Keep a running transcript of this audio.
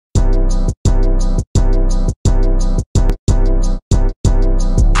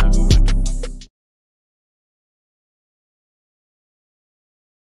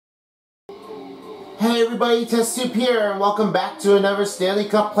Hey everybody, Test Soup here, and welcome back to another Stanley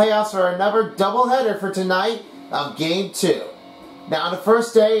Cup playoffs or another doubleheader for tonight of Game 2. Now the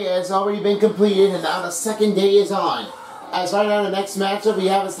first day has already been completed, and now the second day is on. As right now the next matchup we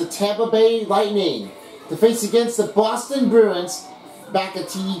have is the Tampa Bay Lightning to face against the Boston Bruins back at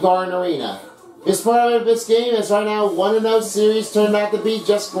TD Garden Arena. This part of this game is right now 1-0 series turned out to be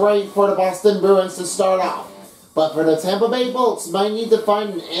just great for the Boston Bruins to start off. But for the Tampa Bay Bolts, might need to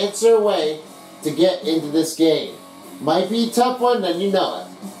find an answer way to get into this game. Might be a tough one, and you know it.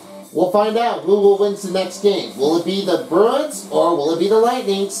 We'll find out who will win the next game. Will it be the Bruins or will it be the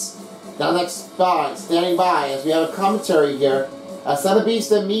Lightnings? Now standing by as we have a commentary here. Son of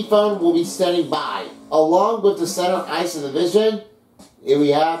Beast and Me Phone will be standing by. Along with the center ice of the vision, here we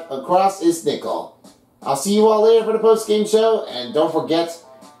have across is Nickel. I'll see you all later for the post-game show, and don't forget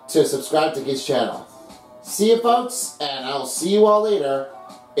to subscribe to his channel. See you folks, and I'll see you all later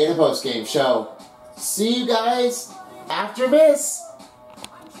in a post-game show. See you guys after this.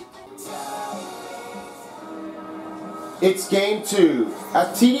 It's Game 2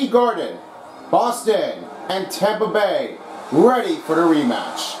 at TD Garden. Boston and Tampa Bay ready for the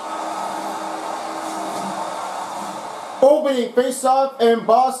rematch. Opening face-off in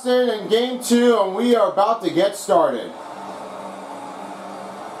Boston in Game 2, and we are about to get started.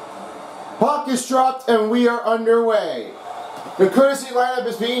 Puck is dropped and we are underway. The courtesy lineup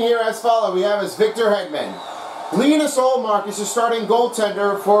is being here as follows. We have Victor Hedman. Linus Ullmark is the starting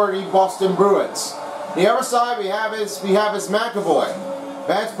goaltender for the Boston Bruins. The other side we have is McAvoy.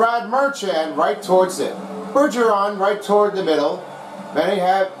 That's Brad Marchand right towards it. Bergeron right toward the middle. Then we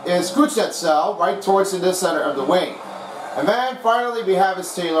have Kuznetsov right towards the center of the wing. And then finally we have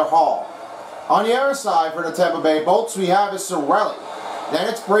Taylor Hall. On the other side for the Tampa Bay Bolts we have Cirelli. Then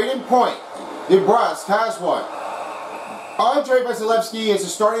it's Braden Point. DeBrusque has one. Andrei Vasilevsky is the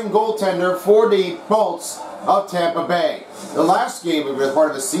starting goaltender for the Bolts of Tampa Bay. The last game of the part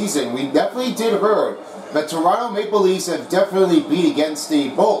of the season, we definitely did heard that Toronto Maple Leafs have definitely beat against the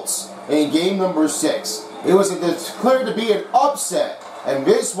Bolts in game number 6. It was declared to be an upset, and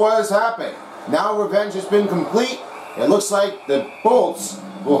this was happening. Now revenge has been complete. It looks like the Bolts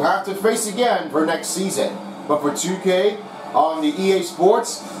will have to face again for next season. But for 2K, on the EA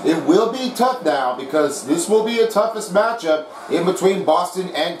Sports, it will be tough now because this will be the toughest matchup in between Boston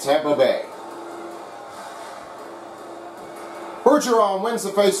and Tampa Bay. Bergeron wins the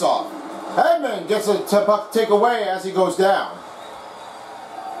faceoff. Hedman gets a puck take away as he goes down.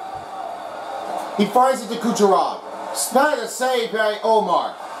 He finds it to Kucherov. Spot a save by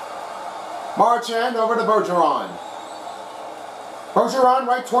Ullmark. Marchand over to Bergeron. Bergeron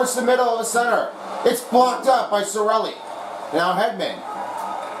right towards the middle of the center. It's blocked up by Cirelli. Now Hedman.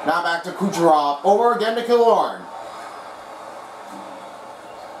 Now back to Kucherov. Over again to Killorn.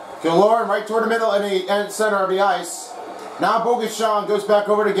 Killorn right toward the middle and the center of the ice. Now Boguchan goes back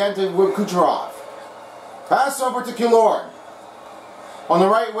over again to Kucherov. Pass over to Killorn. On the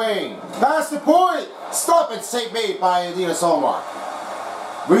right wing. Pass to Point. Stop it. Save made by Linus Ullmark.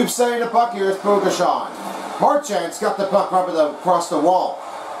 Reeves setting the puck here is Boguchan. Marchand's got the puck across the wall.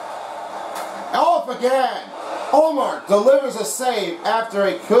 Off again. Ullmark delivers a save after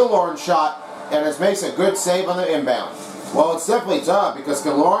a Killorn shot and makes a good save on the inbound. Well, it's definitely tough because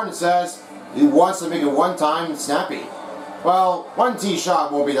Killorn says he wants to make it one-time snappy. Well, one tee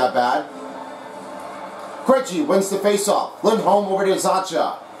shot won't be that bad. Krejci wins the face-off. Lindholm over to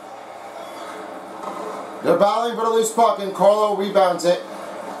Zacha. They're battling for the loose puck and Carlo rebounds it.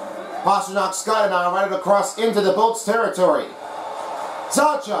 Pasternak's got it now right across into the Bolts territory.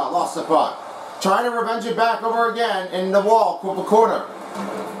 Zacha lost the puck. Trying to revenge it back over again in the wall, corner.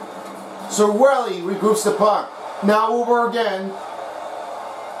 Cirelli regroups the puck. Now over again.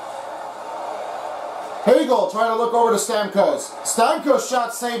 Hagel trying to look over to Stamkos. Stamkos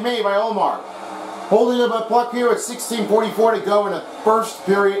shot saved made by Ullmark. Holding up a puck here at 16:44 to go in the first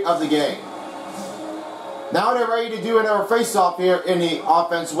period of the game. Now they're ready to do another face-off here in the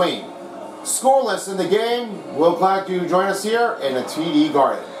offense wing. Scoreless in the game. We're glad you join us here in the TD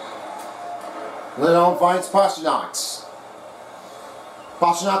Garden. Lindholm finds Pasternak's.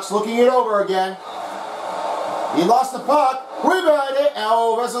 Pasternak's looking it over again. He lost the puck. Rebounded it.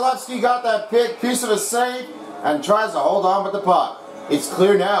 Oh, Vasilevsky got that piece of a save and tries to hold on with the puck. It's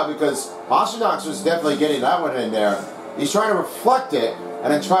clear now because Pasternak's was definitely getting that one in there. He's trying to reflect it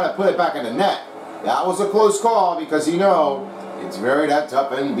and then try to put it back in the net. That was a close call because you know it's very that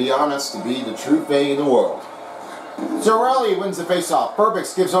tough and be honest to be the true thing in the world. Cirelli wins the faceoff.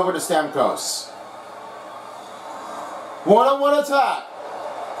 Burbix gives over to Stamkos. One-on-one attack.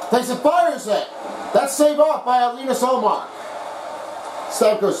 Takes it, fires it. That's saved off by Linus Ullmark.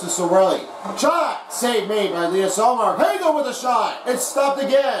 Stamkos to Sorelli. Shot! Save made by Linus Ullmark. Hagel with a shot. It's stopped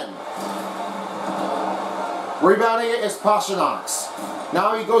again. Rebounding it is Pasternak.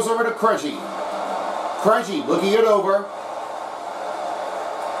 Now he goes over to Krejci. Krejci looking it over.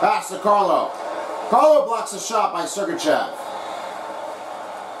 Pass to Carlo. Carlo blocks a shot by Sergachev.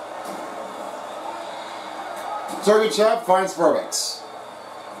 Sergachev finds Verbeeks.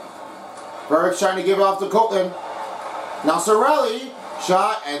 Verbeeks trying to give it off to Colton. Now Sorelli,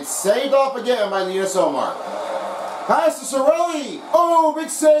 shot and saved off again by Linus Ullmark. Pass to Sorelli. Oh, big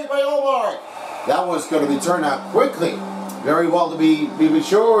save by Ullmark. That was going to be turned out quickly. Very well to be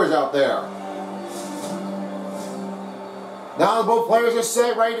Shores out there. Now both players are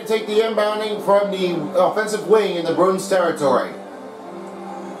set, ready to take the inbounding from the offensive wing in the Bruins territory.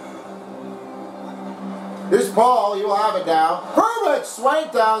 Here's Paul, you'll have it now. Perfect,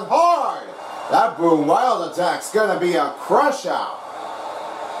 swank down hard. That Bruin wild attack's gonna be a crush out.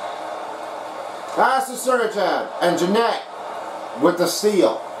 Pass to Sergachev and Jeanette with the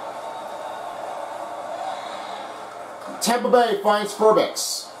steal. Tampa Bay finds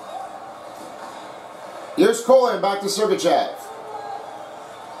Verbeeks. Here's Colin back to Sergachev.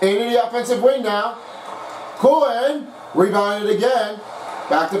 Into the offensive wing now. Colin rebounded again.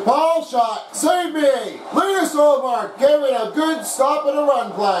 Back to Paul, shot, save me! Linus Ullmark gave it a good stop and a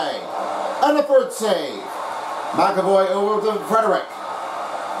run play. And a third save. McAvoy over to Frederick.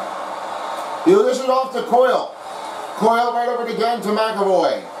 He'll dish it off to Coyle. Coyle right over again to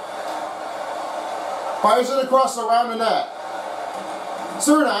McAvoy. Fires it across around the net.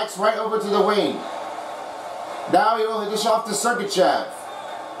 Cernak's right over to the wing. Now he will dish off to Sergachev.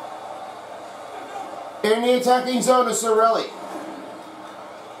 In the attacking zone is Sorelli.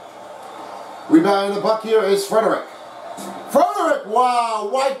 Rebounding the puck here is Frederick. Frederick, wow,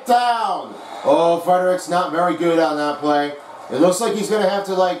 wiped down. Oh, Frederick's not very good on that play. It looks like he's going to have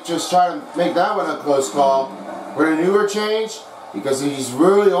to just try to make that one a close call. For a newer change, because he's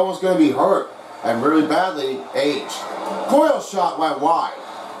really almost going to be hurt and really badly aged. Coyle's shot went wide.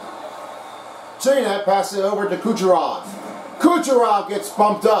 Jeanette passes it over to Kucherov. Kucherov gets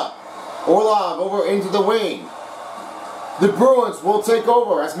bumped up. Orlov over into the wing. The Bruins will take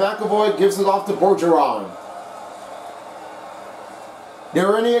over as McAvoy gives it off to Bergeron.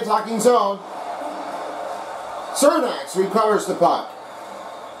 They're in the attacking zone. Cernak's recovers the puck.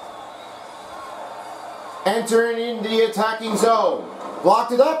 Entering in the attacking zone.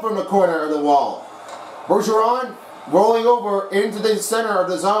 Blocked it up from the corner of the wall. Bergeron rolling over into the center of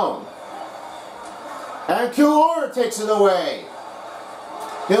the zone. And Killorn takes it away.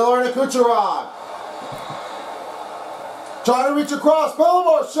 Killorn to Kucherov. Trying to reach across.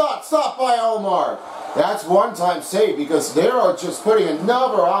 Bellemore's shot stopped by Ullmark. That's one-time save because they are just putting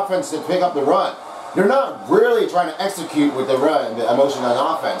another offense to pick up the run. They're not really trying to execute with the run, the motion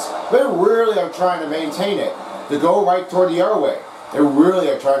on offense. They really are trying to maintain it, to go right toward the airway. They really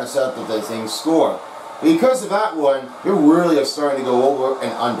are trying to set up that the thing score. Because of that one, they really are starting to go over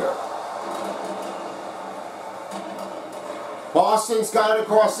and under. Boston's got it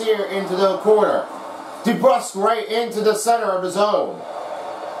across here into the corner. DeBrusque right into the center of the zone.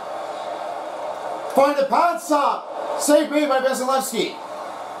 Find a pad stop. Save made by Vasilevsky.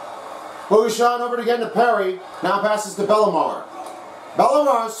 Bouchon over again to Perry. Now passes to Bellemare.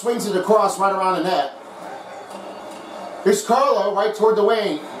 Bellemare swings it across right around the net. Here's Carlo right toward the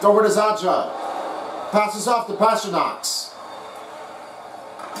wing. It's over to Zacha. Passes off to Pasternak.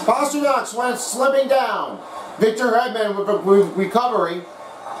 Pasternak went slipping down. Victor Hedman with a recovery.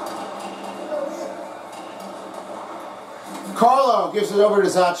 Carlo gives it over to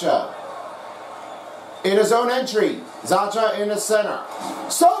Zacha. In his own entry, Zacha in the center.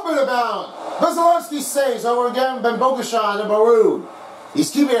 Stop it about! Vasilevsky saves over again Ben Bogushan and Maroon.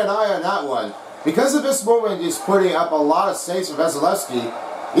 He's keeping an eye on that one. Because of this movement, he's putting up a lot of saves for Vasilevsky.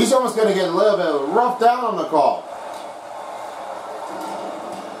 He's almost going to get a little bit roughed down on the call.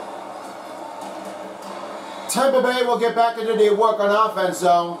 Tampa Bay will get back into the work on offense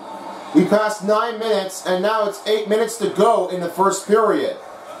zone. We passed 9 minutes, and now it's 8 minutes to go in the first period.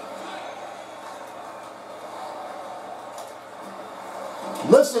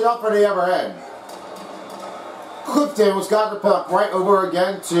 Lifts it up for the other end. Clifton was got the puck right over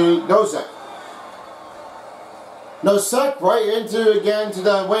again to Nosek. Nosek right into again to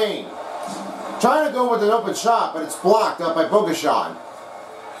the wing. Trying to go with an open shot, but it's blocked up by Bogushan.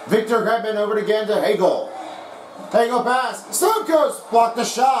 Victor Hedman over again to Hagel. Hagel pass. Stamkos blocked the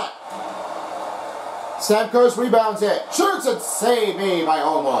shot. Stamkos rebounds it. Shoots it. Save me by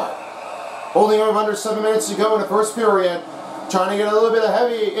Ullmark. Holding over under 7 minutes to go in the first period. Trying to get a little bit of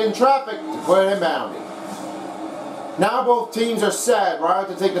heavy in traffic to put it inbounding. Now both teams are set. Right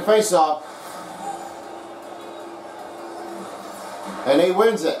to take the face-off. And he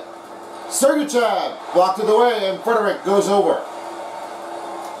wins it. Sergachev blocked it away, and Frederick goes over.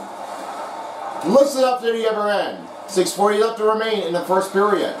 Lifts it up to the other end. 6:40 left to remain in the first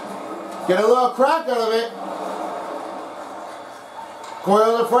period. Get a little crack out of it.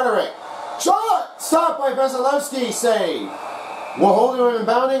 Coyle to Frederick. Shot! Stopped by Vasilevsky. Save. We'll hold him in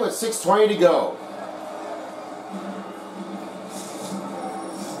bounding with 6:20 to go.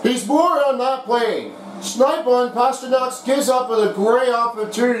 He's more on that play. Snipe on Pasternak gives up with a great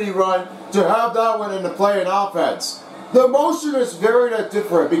opportunity run to have that one in the play in offense. The motion is very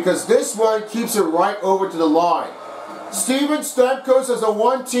different because this one keeps it right over to the line. Steven Stamkos has a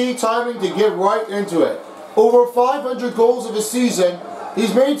 1T timing to get right into it. Over 500 goals of a season,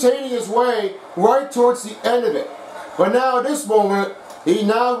 he's maintaining his way right towards the end of it. But now at this moment, he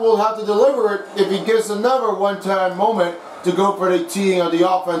now will have to deliver it if he gets another one-time moment to go for the teeing of the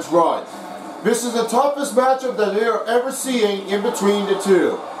offense run. This is the toughest matchup that we are ever seeing in between the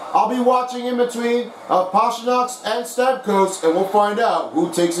two. I'll be watching in between Pasternak and Stamkos, and we'll find out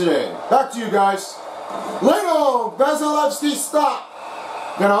who takes it in. Back to you guys. Leno, Vasilevsky stop.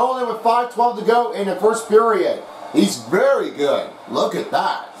 Gonna hold it with 5:12 to go in the first period. He's very good. Look at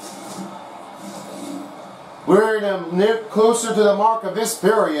that. We're closer to the mark of this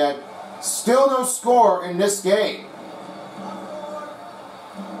period. Still no score in this game.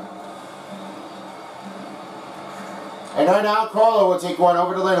 And right now, Carlo will take one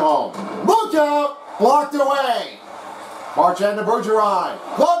over to Lindholm. Look out! Blocked away. Marchand to Bergeron.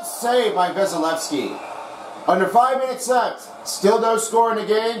 Club save by Vasilevsky. Under 5 minutes left. Still no score in the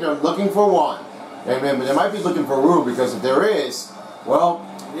game. They're looking for one. They might be looking for room because if there is, well,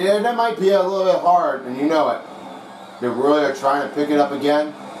 yeah, that might be a little bit hard, and you know it. They really are trying to pick it up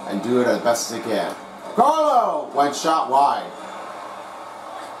again and do it as best as they can. Carlo went shot wide.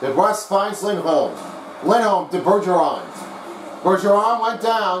 DeBrusque finds Lindholm. Lindholm to Bergeron. Bergeron went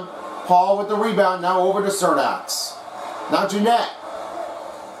down. Paul with the rebound, now over to Sergachev. Now Jeanette.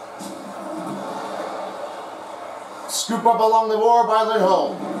 Scoop up along the wall by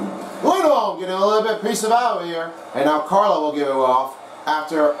Lindholm. Lindholm getting a little bit piece of out here. And now Carlo will give it off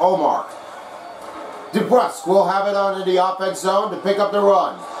after Omar. DeBrusque will have it on in the offense zone to pick up the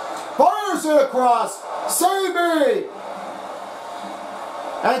run. Fires it across. Save me!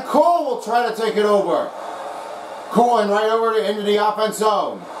 And Cole will try to take it over. Cohen right over into the offense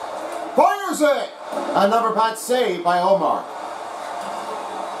zone. Fires it! Another pat save by Omar.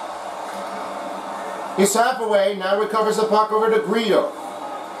 He's half away, now recovers the puck over to Greer.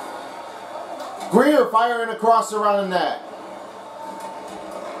 Greer firing across around the net.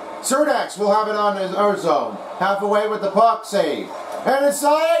 Sergachev will have it on his own zone. Half away with the puck, save. And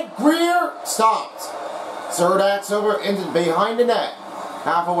inside, Greer stopped. Sergachev over into behind the net.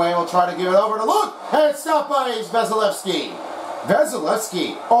 Half away, will try to give it over to Luke. And it's stopped by Vasilevsky.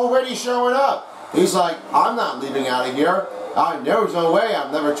 Vasilevsky already showing up. He's like, I'm not leaving out of here. There's no way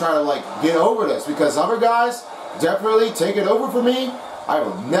I'm never trying to get over this because other guys definitely take it over for me. I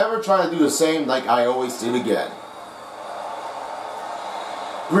will never try to do the same like I always do again.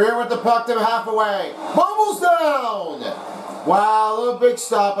 Greer with the puck to half away. Bubbles down. Wow, a little big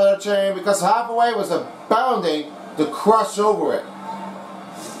stop on the chain because half away was bounding to crush over it.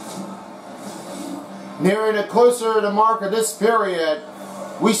 Nearing it closer to the mark of this period,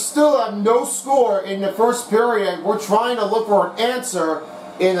 we still have no score in the first period. We're trying to look for an answer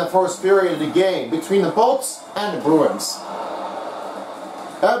in the first period of the game between the Bolts and the Bruins.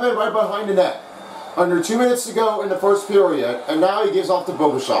 Edmund right behind the net. Under 2 minutes to go in the first period, and now he gives off to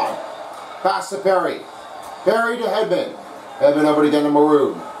Bogushon. Pass to Perry. Perry to Hedman. Hedman over again to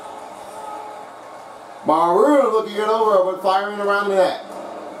Maroon. Maroon looking it over but firing around the net.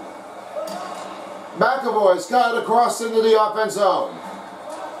 McAvoy's got it across into the offense zone.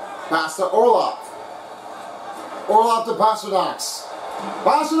 Pass to Orlov. Orlov to Pasternak.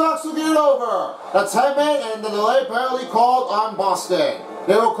 Pasternak will get it over. That's Hedman and the delay penalty called on Boston.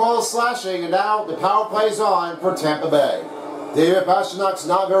 They will call a slashing, and now the power play is on for Tampa Bay. David Pasternak's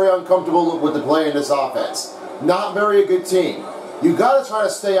not very uncomfortable with the play in this offense. Not very a good team. You got to try to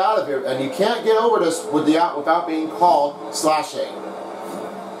stay out of here, and you can't get over this without being called slashing.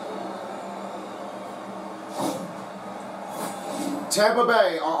 Tampa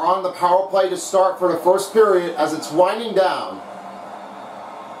Bay are on the power play to start for the first period as it's winding down.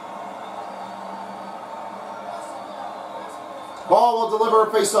 Ball will deliver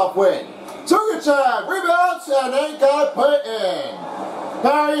a face-off win. Sergachev rebounds and they got it put in.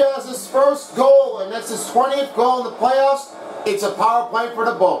 Perry has his first goal, and that's his 20th goal in the playoffs It's a power play for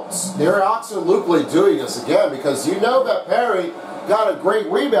the Bolts. They're absolutely doing this again because you know that Perry got a great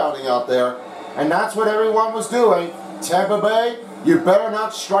rebounding out there, and that's what everyone was doing. Tampa Bay, you better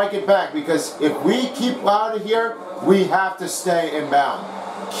not strike it back because if we keep out of here, we have to stay inbound.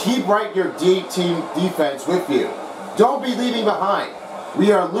 Keep right your team defense with you. Don't be leaving behind.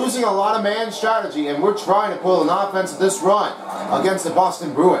 We are losing a lot of man strategy, and we're trying to pull an offense of this run against the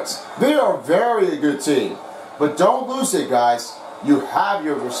Boston Bruins. They are a very good team. But don't lose it, guys. You have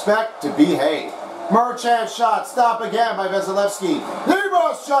your respect to behave. Marchand shot, stop again by Vasilevsky.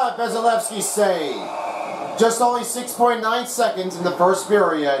 Lebron shot, Vasilevsky save. Just only 6.9 seconds in the first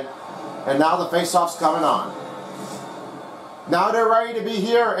period, and now the faceoff's coming on. Now they're ready to be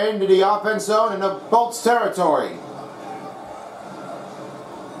here into the offense zone in the Bolts territory.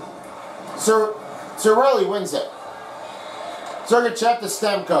 Cirelli wins it. Sergachev to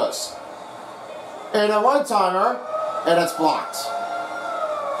Stamkos. And a one-timer, and it's blocked.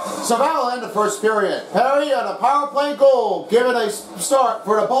 So that'll end the first period. Perry on a power play goal. Give it a start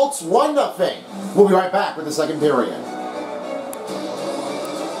for the Bolts, 1-0. We'll be right back with the second period.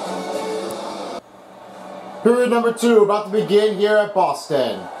 Period number 2 about to begin here at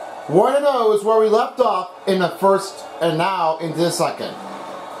Boston. 1-0 is where we left off in the first and now into the second.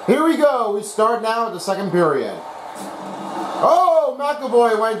 Here we go. We start now at the second period. Oh,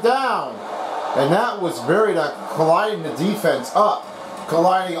 McAvoy went down. And that was colliding the defense up.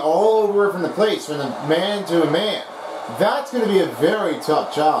 Colliding all over from the place, from the man to a man. That's going to be a very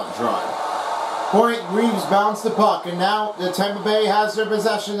tough challenge, Ryan. Point, Reeves bounced the puck, and now the Tampa Bay has their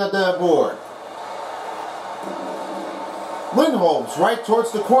possession at the board. Lindholm's right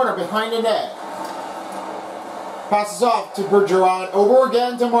towards the corner behind the net. Passes off to Bergeron, over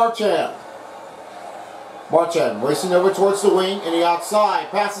again to Marchand. Marchand racing over towards the wing and the outside.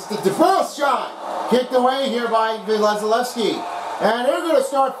 Passes to DeForest shot. Kicked away here by Vasilevsky. And they're going to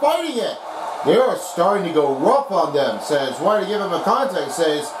start fighting it. They are starting to go rough on them. Says, wanted to give him a contact.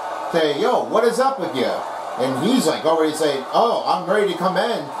 Says, hey, yo, what is up with you? And he's like already saying, oh, I'm ready to come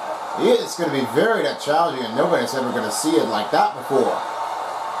in. It's going to be very challenging, and nobody's ever going to see it like that before.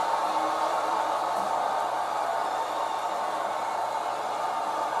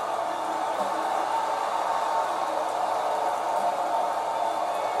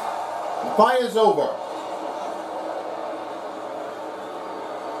 The fight is over.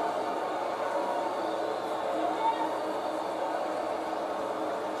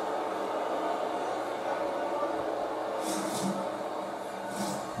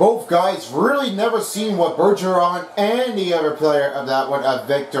 Both guys really never seen what Bergeron and the other player of that one,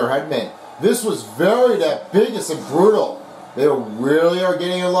 Victor Hedman. This was very the biggest and brutal. They really are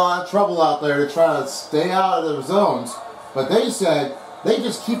getting a lot of trouble out there to try to stay out of their zones. But they said they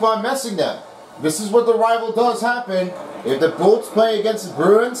just keep on messing them. This is what the rival does happen. If the Bolts play against the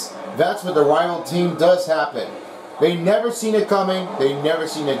Bruins, that's what the rival team does happen. They never seen it coming. They never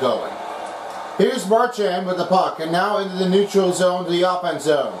seen it going. Here's Marchand with the puck, and now into the neutral zone to the offense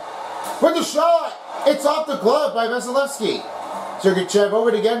zone. With the shot! It's off the glove by Vasilevsky. Sergachev over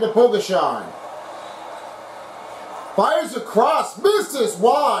it again to Pogoshan. Fires across, misses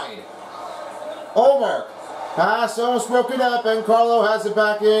wide. Over. Pass almost broken up, and Carlo has it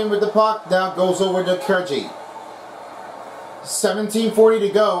back in with the puck. Now goes over to Kerji. 17:40 to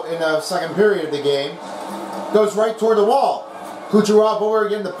go in the second period of the game. Goes right toward the wall. Kucherov over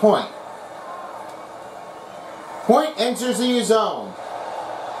again to Point. Point enters the zone.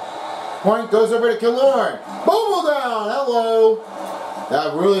 Point goes over to Killorn. Bobble down. Hello.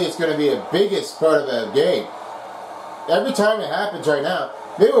 That really is going to be the biggest part of the game. Every time it happens right now,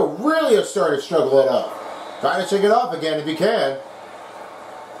 they will really start to struggle it up. Try to shake it off again if you can.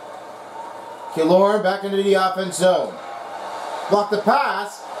 Killorn back into the offense zone. Block the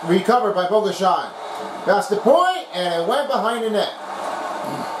pass. Recovered by Pogoshan. Pass the Point, and it went behind the net.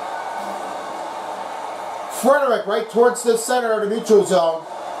 Frederick right towards the center of the neutral zone.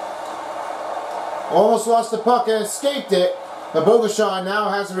 Almost lost the puck and escaped it. But Pogoshan now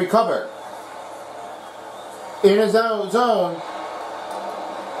has it recovered. In his own zone.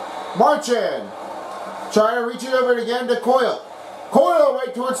 Marchand. Trying to reach it over again to Coyle. Coyle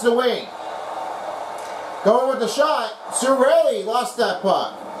right towards the wing. Going with the shot. Cirelli lost that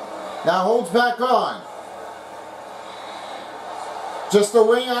puck. Now holds back on. Just the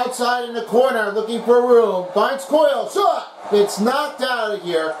wing outside in the corner, looking for room. Finds Coyle. Shot! It's knocked out of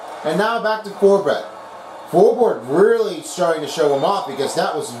here. And now back to Forbort. Forbort really starting to show him off because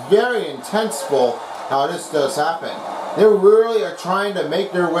that was very intenseful how this does happen. They really are trying to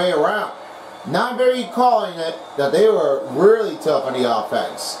make their way around. Not very calling it that they were really tough on the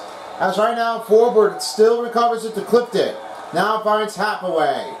offense. As right now, Forbort still recovers it to Clifton. Now finds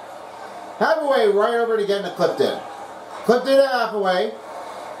Hathaway. Hathaway right over to get into Clifton. Clifton to Hathaway.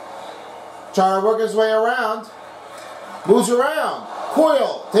 Trying to work his way around. Moves around.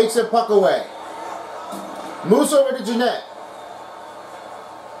 Coyle takes the puck away. Moves over to Jeanette.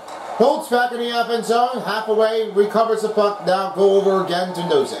 Holds back in the offense zone. Hathaway recovers the puck. Now go over again to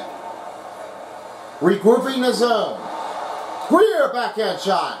Nozick. Regrouping the zone. Greer backhand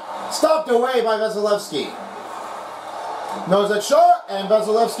shot. Stopped away by Vasilevsky. Nozick short, and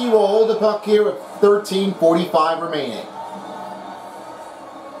Vasilevsky will hold the puck here with 13:45 remaining.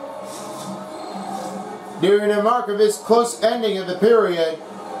 During the mark of his close ending of the period,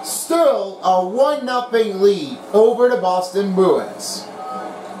 still a 1-0 lead over the Boston Bruins.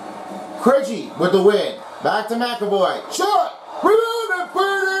 Krejci with the win. Back to McAvoy. Shot! Rebound and put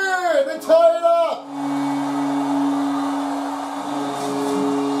it in! They tie it up!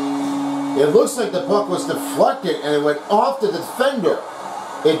 It looks like the puck was deflected and it went off the defender.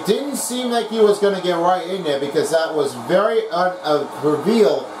 It didn't seem like he was going to get right in there because that was very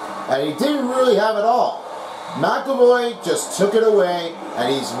revealed and he didn't really have it all. McAvoy just took it away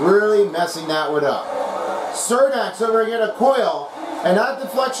and he's really messing that one up. Cernak's over again to Coyle. And that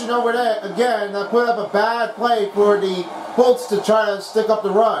deflection over there, again, that put up a bad play for the Colts to try to stick up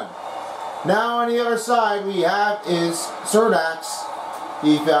the run. Now on the other side, we have is Cernak's.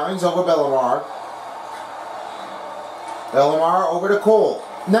 He foulings over Bellemare. Bellemare over to Cole.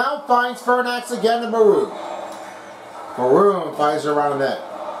 Now finds Fernax again to Maroon. Maroon finds her around the net.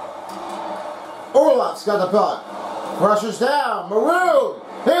 Orlov's got the puck. Rushes down. Maroon.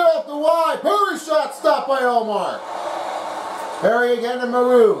 Hit off the wide. Perry shot stopped by Omar. Perry again to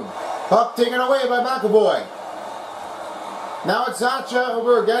Maroon. Puck taken away by McAvoy. Now it's Zacha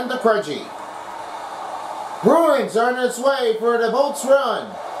over again to Krejci. Bruins are on its way for the Bolts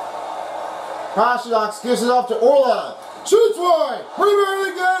run. Pasternak gives it off to Orlov. Shoots wide.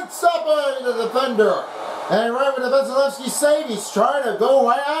 Rebound again. Stop by the defender. And right with the Vasilevsky save, he's trying to go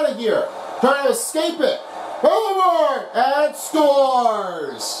right out of here. Trying to escape it. Over and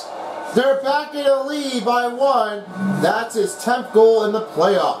scores. They're back in a lead by 1. That's his 10th goal in the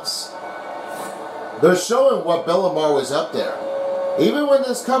playoffs. They're showing what Bellemare was up there. Even when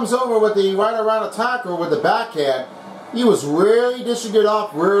this comes over with the right around attacker with the backhand, he was really dishing it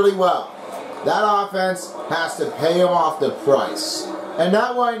off really well. That offense has to pay him off the price. And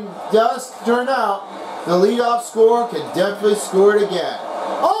that one does turn out, the leadoff scorer can definitely score it again.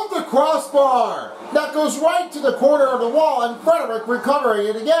 Off the crossbar! That goes right to the corner of the wall and Frederick recovering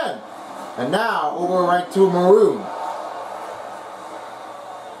it again. And now, over right to Maroon.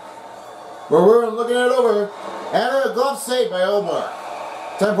 Maroon looking it over. And a glove save by Omar.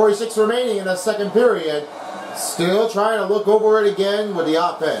 10:46 remaining in the second period. Still trying to look over it again with the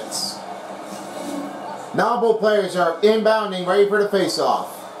offense. Now both players are inbounding, ready for the face-off.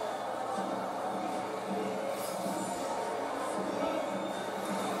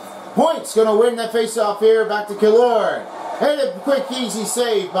 Point's going to win that face-off here. Back to Killorn. And a quick, easy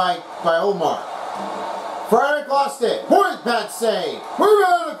save by Omar. Frederick lost it. Point pad save. We're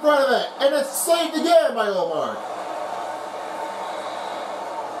out in front of it. And it's saved again by Omar.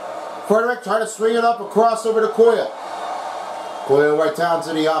 Frederick trying to swing it up across over to Coyle. Coyle right down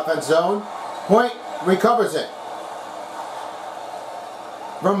to the offense zone. Point recovers it.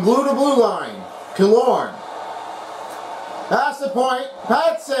 From blue to blue line. Killorn. Pass the point.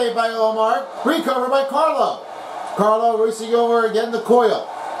 Pad save by Omar. Recovered by Carlo. Carlo racing over again to Coyle.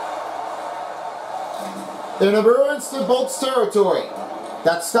 In the Bruins to Bolts territory.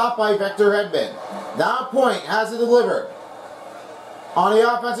 That's stopped by Victor Hedman. Now Point has it delivered. On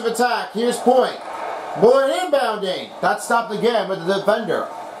the offensive attack, here's Point. Bullet inbounding. That's stopped again with the defender.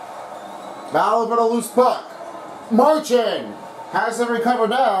 Battle for the loose puck. Marchand has it recovered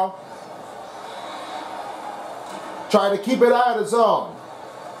now. Trying to keep it out of the zone.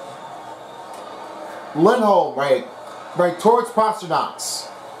 Lindholm right towards Pasternak's.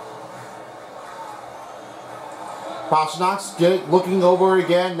 Pasternak's looking over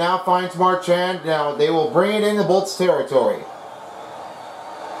again. Now finds Marchand. Now they will bring it into Bolts territory.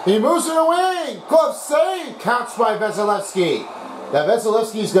 He moves to the wing. Glove save. Counts by Vasilevsky. Now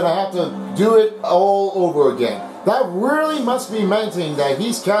Vasilevsky's going to have to do it all over again. That really must be meaning that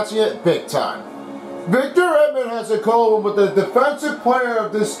he's catching it big time. Victor Hedman has a call with the defensive player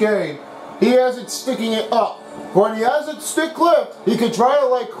of this game. He has it sticking it up. When he has it stick lift, he can try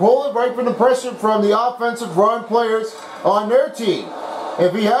to hold it right from the pressure from the offensive run players on their team.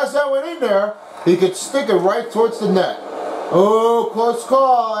 If he has that one in there, he could stick it right towards the net. Oh, close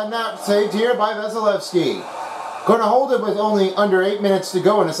call, and that saved here by Vasilevsky. Going to hold it with only under 8 minutes to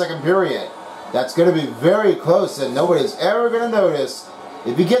go in the second period. That's going to be very close and nobody's ever going to notice.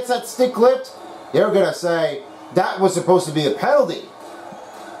 If he gets that stick clipped, they're going to say that was supposed to be a penalty.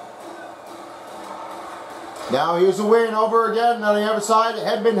 Now here's a win over again on the other side.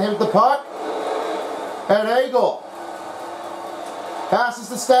 Hedman hit the puck. And Hagel passes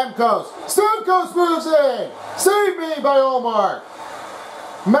to Stamkos. Stamkos moves in. Save me by Olmark.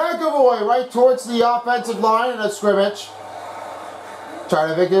 McAvoy right towards the offensive line in a scrimmage. Trying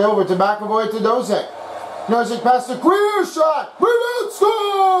to pick it over to McAvoy to Nosek. Nosek passes the clear shot. Rebound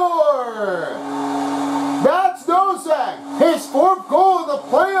score! That's Nosek. His 4th goal in the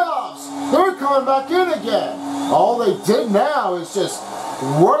playoffs. They're coming back in again. All they did now is just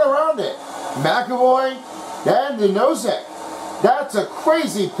run around it. McAvoy and the Nosek. That's a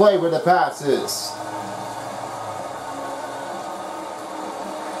crazy play with the passes.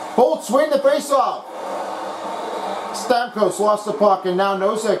 Bolts win the faceoff. Stamkos lost the puck and now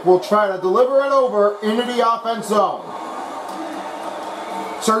Nosek will try to deliver it over into the offense zone.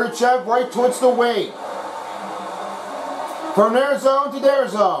 Sergachev right towards the wing. From their zone to their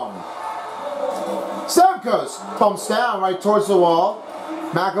zone. Stamkos bumps down right towards the wall.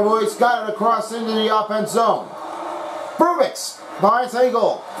 McAvoy's got it across into the offense zone. Bruvix finds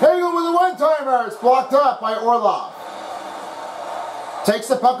Hagel. Hagel with a one-timer. It's blocked up by Orlov. Takes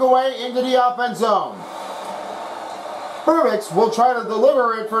the puck away into the offense zone. Bruvix will try to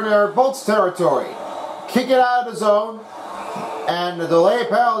deliver it for their Bolts territory. Kick it out of the zone. And the delay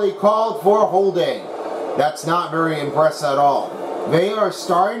penalty called for holding. That's not very impressive at all. They are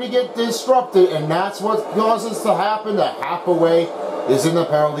starting to get disrupted, and that's what causes to happen. The half away is in the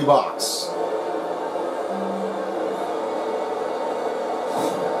penalty box.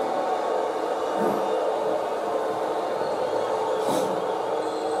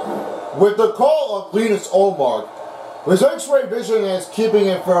 With the call of Linus Olmark, his X-ray vision is keeping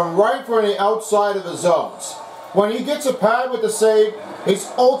it from the outside of the zones. When he gets a pad with the save,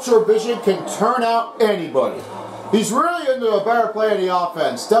 his ultra vision can turn out anybody. He's really into a better play in the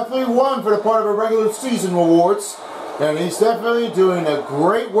offense. Definitely won for the part of a regular season awards. And he's definitely doing a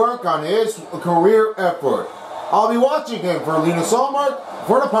great work on his career effort. I'll be watching him for Linus Olmark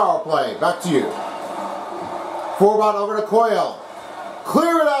for the power play. Back to you. Forward over to Coyle.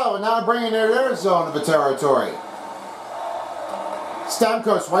 Clear it out and now bringing it in their zone of the territory.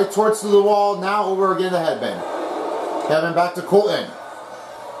 Stamkos right towards the wall, now over again to Hedman. Hedman back to Colton.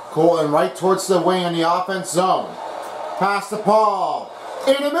 Colton right towards the wing in the offense zone. Pass to Paul.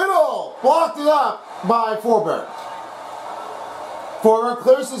 In the middle. Blocked it up by Forberg. Forberg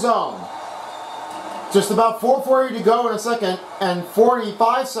clears the zone. Just about 4:40 to go in a second and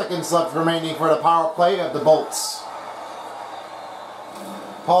 45 seconds left remaining for the power play of the Bolts.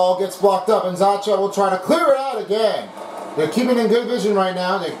 Paul gets blocked up and Zacha will try to clear it out again. They're keeping in good vision right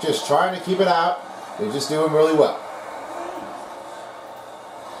now. They're just trying to keep it out. They're just doing really well.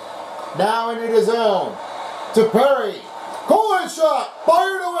 Now into the zone. To Perry. Colin shot.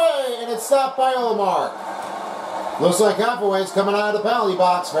 Fired away. And it's stopped by Olmark. Looks like Hathaway's coming out of the penalty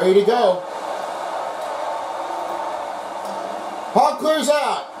box. Ready to go. Puck clears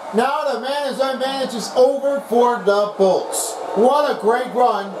out. Now the man advantage is over for the Bolts. What a great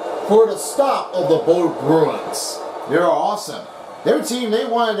run for the stop of the Bruins. They're awesome. Their team, they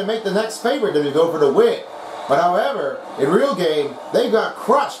wanted to make the next favorite to go for the win. But however, in real game, they got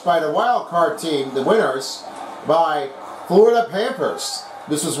crushed by the wild card team, the winners, by Florida Panthers.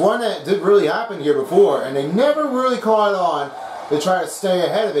 This was one that didn't really happen here before, and they never really caught on to try to stay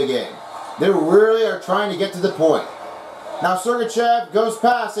ahead of the game. They really are trying to get to the point. Now Sergachev goes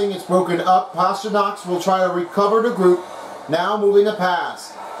passing, it's broken up. Pasternak will try to recover the group. Now moving the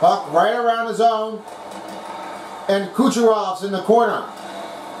pass. Puck right around the zone. And Kucherov's in the corner.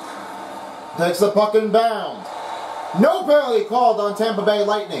 Takes the puck and bound. No penalty called on Tampa Bay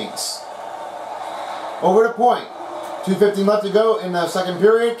Lightnings. Over the point. 2:15 left to go in the second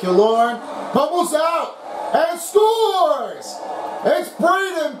period. Killorn bubbles out and scores! It's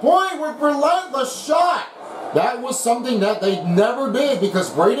Braden Point with relentless shot. That was something that they never did because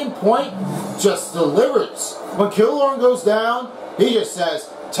Braden Point just delivers. When Killorn goes down, he just says,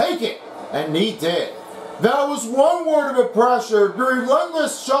 take it. And he did. That was one word of pressure. The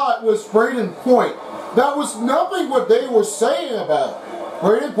relentless shot was Braden Point. That was nothing what they were saying about.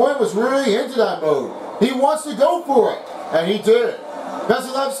 Braden Point was really into that mode. He wants to go for it. And he did it.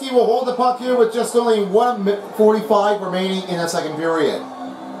 Vasilevsky will hold the puck here with just only 1:45 remaining in the second period.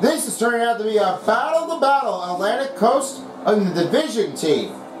 This is turning out to be a battle to battle Atlantic Coast and the division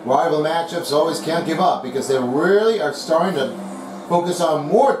team. Rival matchups always can't give up because they really are starting to focus on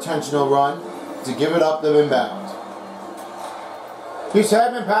more intentional run to give it up the inbound. Here's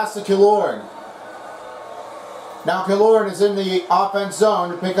Hedman pass to Killorn. Now Killorn is in the offense zone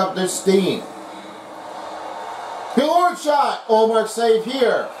to pick up their steam. Killorn shot. Allmark save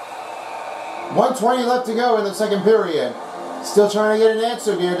here. 1:20 left to go in the second period. Still trying to get an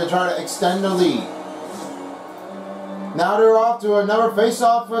answer here to try to extend the lead. Now they're off to another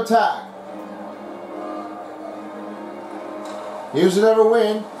face-off attack. Here's another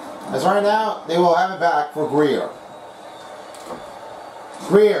win. As right now, they will have it back for Greer.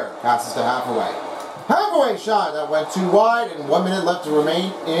 Greer passes to Hathaway. Hathaway shot that went too wide, and 1 minute left to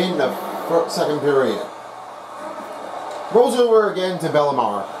remain in the second period. Rolls over again to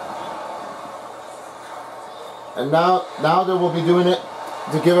Bellemare. And now they will be doing it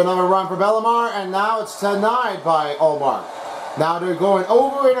to give another run for Bellemare, and now it's denied by Allmark. Now they're going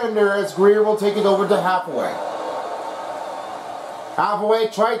over and under as Greer will take it over to Hathaway. Hathaway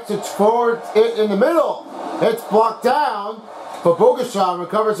tried to forward it in the middle. It's blocked down, but Boguslav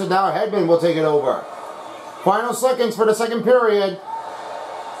recovers it now. Hedman will take it over. Final seconds for the second period.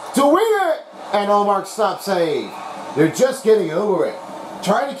 To win it! And Allmark stop save. They're just getting over it.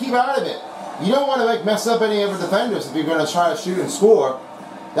 Try to keep out of it. You don't want to mess up any of the defenders if you're going to try to shoot and score.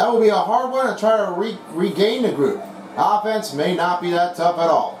 That will be a hard one to try to regain the group. Offense may not be that tough at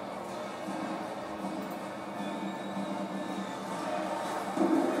all.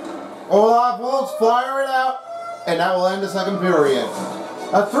 Olaf will fire it out, and that will end the second period.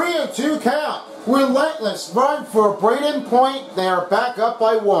 A 3-2 count. Relentless run for Braden Point. They are back up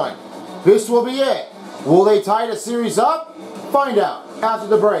by 1. This will be it. Will they tie the series up? Find out after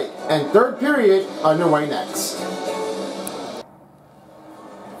the break. And third period underway next.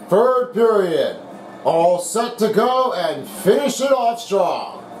 Third period. All set to go and finish it off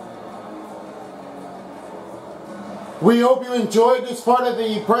strong. We hope you enjoyed this part of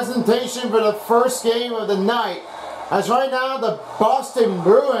the presentation for the first game of the night. As right now, the Boston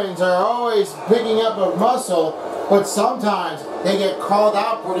Bruins are always picking up a muscle, but sometimes they get called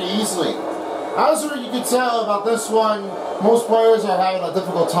out pretty easily. As you can tell about this one, most players are having a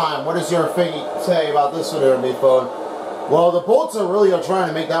difficult time. What does your thing say about this one there, Mayphone? Well, the Bolts are trying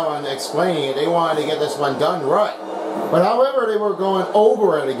to make that one explaining it. They wanted to get this one done right. But however, they were going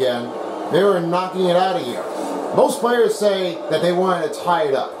over it again. They were knocking it out of here. Most players say that they wanted to tie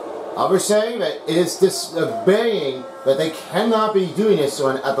it up. Others say that it is disobeying that they cannot be doing this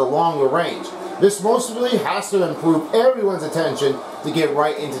one at the longer range. This mostly has to improve everyone's attention to get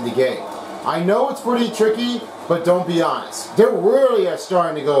right into the game. I know it's pretty tricky, but don't be honest. They really are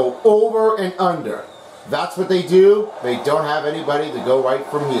starting to go over and under. That's what they do. They don't have anybody to go right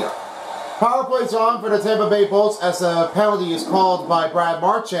from here. Power play's on for the Tampa Bay Bolts as a penalty is called by Brad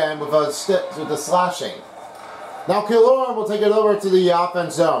Marchand with a slashing. Now Killorn will take it over to the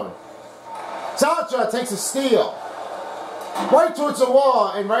offense zone. Salcha takes a steal. Right towards the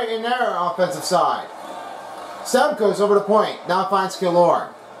wall and right in their offensive side. Stamkos over the point. Now finds Killorn.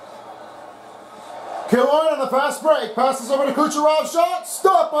 Killorn on the fast break. Passes over to Kucherov. Shot.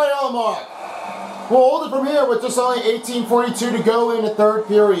 Stopped by Allmark. We'll hold it from here with just only 18:42 to go in the third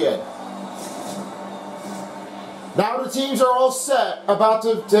period. Now the teams are all set. About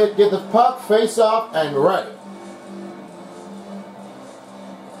to get the puck, face off, and ready.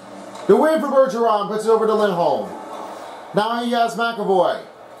 The win for Bergeron puts it over to Lindholm. Now he has McAvoy.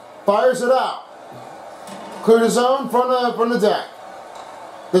 Fires it out. Clear the zone from the deck.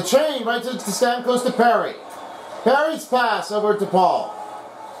 The chain right to Stamkos to Perry. Perry's pass over to Paul.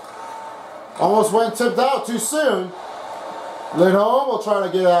 Almost went tipped out too soon. Lindholm will try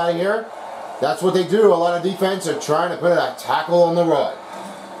to get out of here. That's what they do. A lot of defense are trying to put a tackle on the run.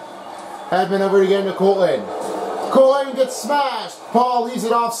 Hedman over again to Colton. Colton gets smashed. Paul leaves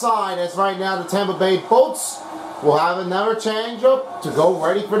it offside as right now the Tampa Bay Bolts will have another change up to go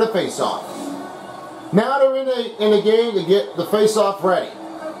ready for the face-off. Now they're in the game to get the face-off ready.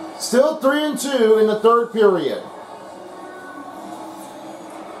 Still 3-2 in the third period.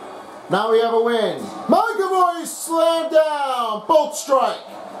 Now we have a win. McAvoy slammed down. Bolt strike.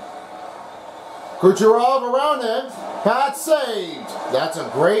 Kucherov around him. Pat saved. That's a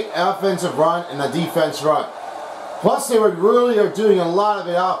great offensive run and a defense run. Plus they really are doing a lot of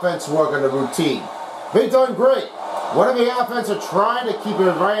the offense work on the routine. They've done great. One of the offense are trying to keep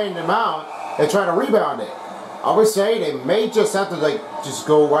it right in the mount and try to rebound it. I would say they may just have to just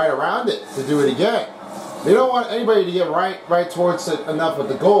go right around it to do it again. They don't want anybody to get right towards it enough with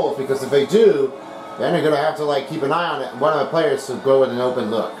the goal, because if they do, then they're going to have to keep an eye on it and one of the players to go with an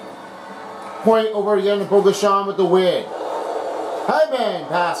open look. Point over again to Boguslav with the win. Hedman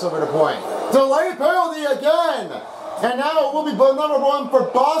pass over the point. Delay penalty again! And now it will be number 1 for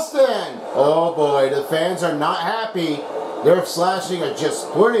Boston. Oh boy, the fans are not happy. Their slashing are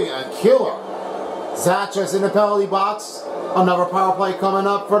just putting a killer. Zatcha's in the penalty box. Another power play coming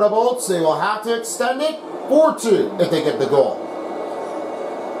up for the Bolts. They will have to extend it 4-2 if they get the goal.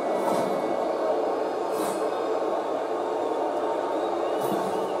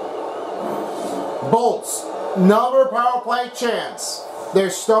 Bolts, another power play chance. They're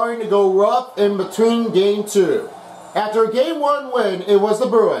starting to go rough in between game 2. After a game 1 win, it was the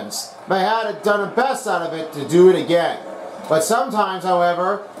Bruins. They had done the best out of it to do it again. But sometimes,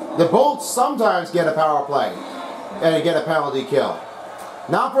 however, the Bolts sometimes get a power play and get a penalty kill.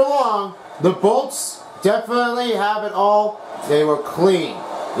 Not for long. The Bolts definitely have it all. They were clean.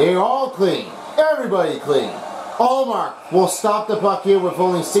 They were all clean. Everybody clean. Allmark will stop the puck here with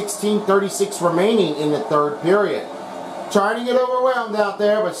only 16:36 remaining in the third period. Trying to get overwhelmed out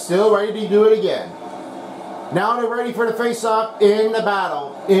there, but still ready to do it again. Now they're ready for the face-off in the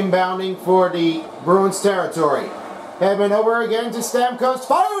battle, inbounding for the Bruins territory. Hedman over again to Stamkos,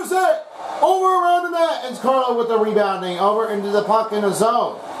 fires it! Over around the net, and Carlo with the rebounding, over into the puck in the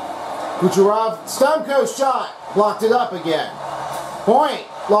zone. Kucherov, Stamkos shot, blocked it up again. Point,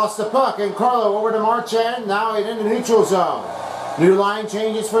 lost the puck, and Carlo over to Marchand, now in the neutral zone. New line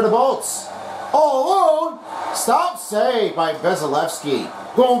changes for the Bolts. All alone, stop save by Vasilevsky.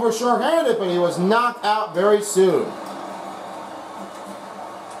 Going for short-handed, but he was knocked out very soon.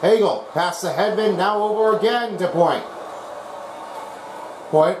 Hagel past the Hedman, now over again to Point.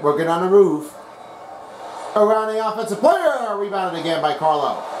 Point working on the roof. Around the offensive player, rebounded again by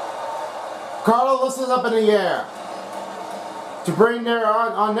Carlo. Carlo lifts it up in the air to bring their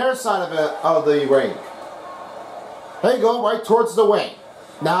on their side of the rink. Hagel right towards the wing.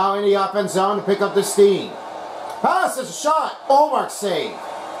 Now in the offense zone to pick up the steam. Pass, it's a shot. Allmark save.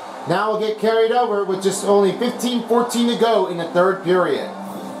 Now will get carried over with just only 15-14 to go in the third period.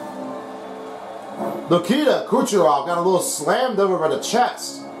 Nikita Kucherov got a little slammed over by the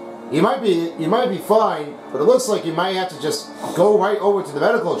chest. He might be fine, but it looks like he might have to just go right over to the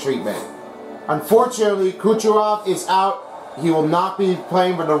medical treatment. Unfortunately, Kucherov is out. He will not be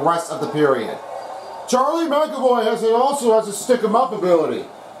playing for the rest of the period. Charlie McAvoy also has a stick-em-up ability.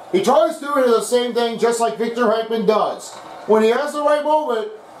 He tries doing the same thing just like Victor Hedman does. When he has the right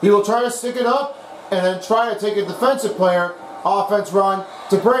moment, he will try to stick it up and then try to take a defensive player, offense run,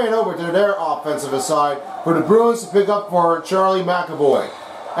 to bring it over to their offensive side for the Bruins to pick up for Charlie McAvoy.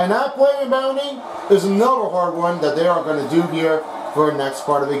 And that play inbounding is another hard one that they are going to do here for the next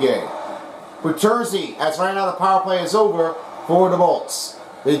part of the game. Bertuzzi, as right now the power play is over for the Bolts.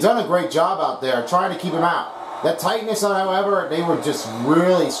 They've done a great job out there trying to keep him out. That tightness, however, they were just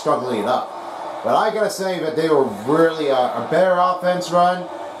really struggling it up. But I gotta say that they were really a better offense run,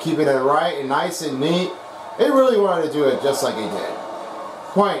 keeping it right and nice and neat. They really wanted to do it just like they did.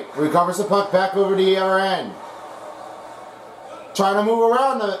 Point recovers the puck back over to the other end. Trying to move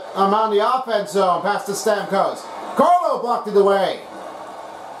around the offense zone past the Stamkos. Carlo blocked it away.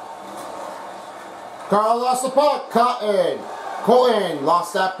 Carlo lost the puck. Colton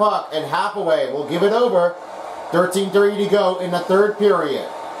lost that puck, and Hathaway will give it over. 13:30 to go in the third period.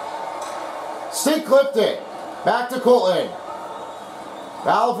 Stick Clifton. Back to Colton.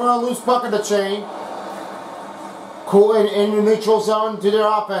 Battle for a loose puck in the chain. Colton in the neutral zone to their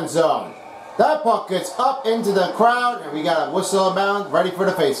offense zone. That puck gets up into the crowd, and we got a whistle inbound ready for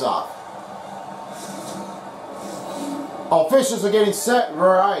the face-off. Officials are getting set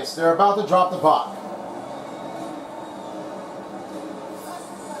for ice. They're about to drop the puck.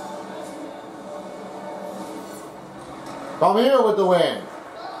 Palmier with the win.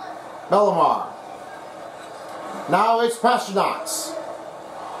 Bellemare. Now it's Pasternak.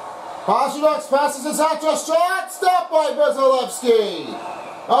 Pasternak passes his out to a shot. Stopped by Vasilevsky.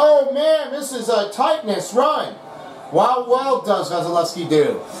 Oh man, this is a tightness run. How well does Vasilevsky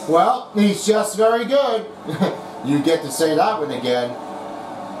do? Well, he's just very good. You get to say that one again.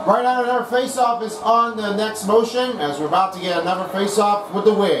 Right out of our face-off is on the next motion as we're about to get another face-off with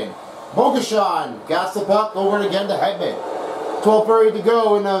the win. Bogusan gets the puck over again to Hedman. 12:30 to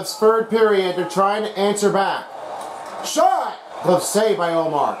go in the third period. They're trying to answer back. Shot! Glove saved by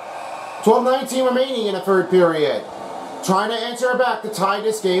Omar. 12:19 remaining in the third period. Trying to answer back to tie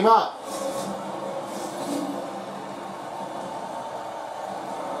this game up.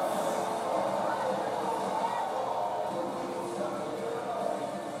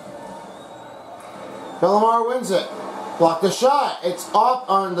 Bellemare wins it. Blocked the shot. It's off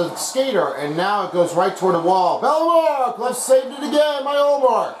on the skater, and now it goes right toward the wall. Bellemare! Glove saved it again by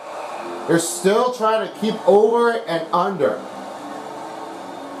Omar. They're still trying to keep over it and under.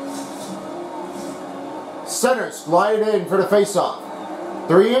 Centers glided in for the face-off.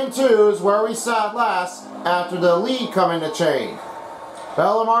 3-2 is where we sat last after the lead coming to chain.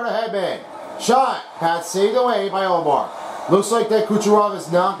 Bellemare to Hedman. Shot. Pass saved away by Omar. Looks like that Kucherov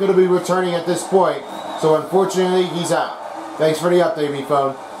is not going to be returning at this point. So unfortunately, he's out. Thanks for the update, me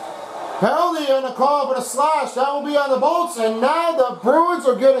phone. Penalty on the call for the slash. That will be on the Bolts. And now the Bruins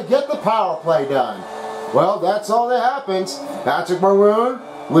are going to get the power play done. Well, that's all that happens. Patrick Maroon,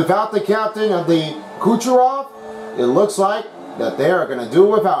 without the captain of the Kucherov, it looks like that they are going to do it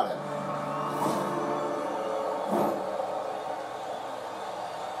without him.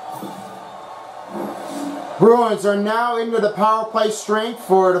 Bruins are now into the power play strength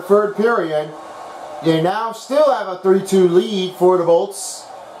for the third period. They now still have a 3-2 lead for the Bolts.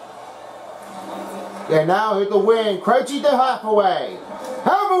 They now hit the win. Krejci to Hathaway.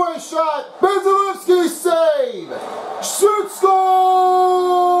 Hathaway shot. Vasilevsky save. Shoot,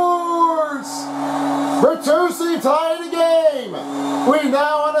 scores! Bertuzzi tied the game. We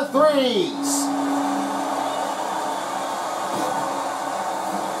now on the threes.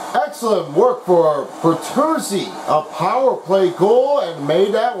 Excellent work for Bertuzzi. A power play goal and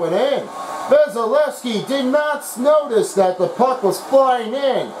made that one in. Vasilevsky did not notice that the puck was flying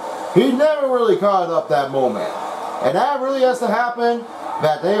in. He never really caught up that moment. And that really has to happen,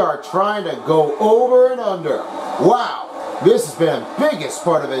 that they are trying to go over and under. Wow. This has been the biggest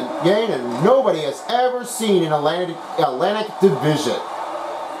part of the game and nobody has ever seen in Atlantic Division.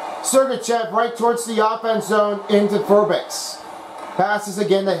 Sergachev right towards the offense zone into Furbex. Passes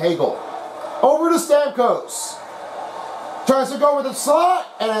again to Hagel. Over to Stamkos. Tries to go with the slot,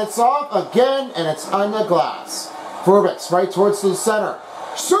 and it's off again, and it's on the glass. Furbex right towards the center.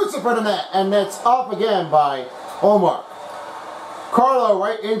 Shoots it for the net, and it's off again by Omar. Carlo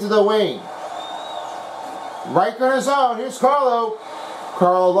right into the wing. Right on his own. Here's Carlo.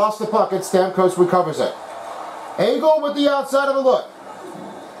 Carlo lost the puck, and Stamkos recovers it. Hagel with the outside of a look.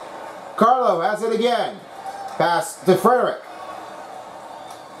 Carlo has it again. Pass to Frederick.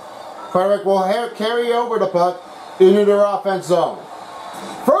 Frederick will carry over the puck into their offense zone.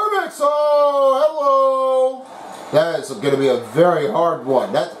 Furbex, oh, hello! That is going to be a very hard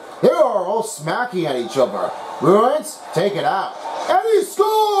one. They are all smacking at each other. Bruins, take it out. And he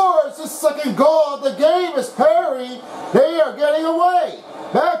scores! His second goal of the game is Perry. They are getting away.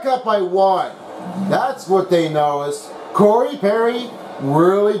 Back up by 1. That's what they noticed. Corey Perry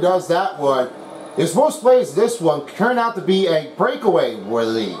really does that one. His most plays this one turned out to be a breakaway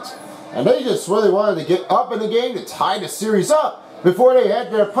lead. And they just really wanted to get up in the game to tie the series up before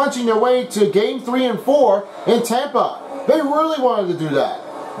they're punching their way to game 3 and 4 in Tampa. They really wanted to do that.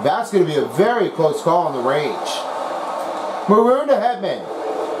 That's going to be a very close call on the range. Maroon to Hedman.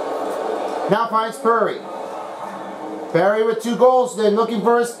 Now finds Perry. Perry with 2 goals, then looking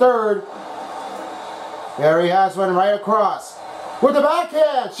for his third. Perry has one right across. With the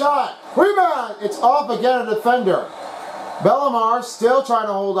backhand shot. Rebound. It's off again, a defender. Bellemare still trying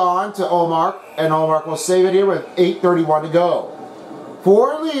to hold on to Omar, and Omar will save it here with 8:31 to go.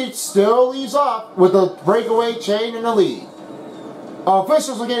 4 lead still leaves off with a breakaway chain in the lead.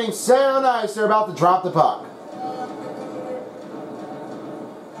 Officials are getting set on ice. They're about to drop the puck.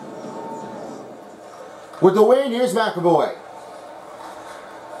 With the win, here's McAvoy.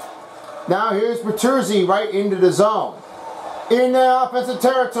 Now here's Bertuzzi right into the zone. In the offensive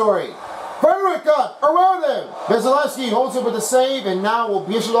territory. Frederick up, around him. Vasilevsky holds it with a save, and now will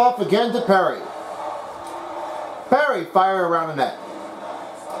dish it off again to Perry. Perry fire around the net.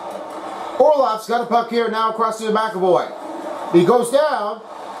 Orlov's got a puck here now across to McAvoy. He goes down,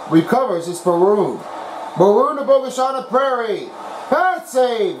 recovers, it's Maroon. Maroon to Bogushon to Perry. Pad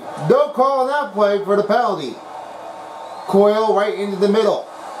save. No call on that play for the penalty. Coyle right into the middle.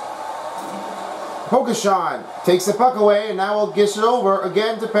 Bogushon takes the puck away, and now will dish it over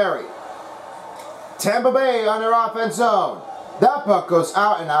again to Perry. Tampa Bay on their offense zone. That puck goes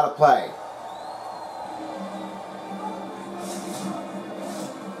out and out of play.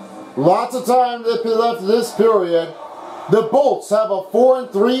 Lots of time left in this period. The Bolts have a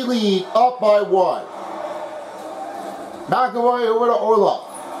 4-3 lead, up by 1. McAvoy over to Orlov.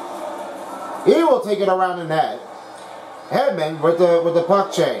 He will take it around the net. Hedman with the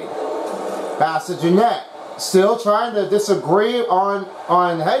puck chain. Pass to Jeanette. Still trying to disagree on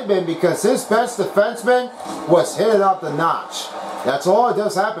Hedman because his best defenseman was hitting up the notch. That's all it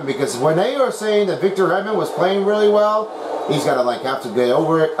does happen, because when they are saying that Victor Hedman was playing really well, he's got to have to get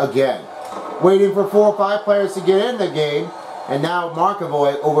over it again. Waiting for 4 or 5 players to get in the game, and now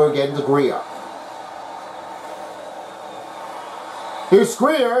McAvoy over again to Greer. Here's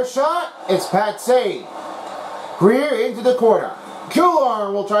Greer, shot, it's Pat save. Greer into the corner.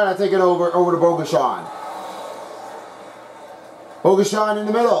 Killorn will try to take it over to Bogushon. Bogushon in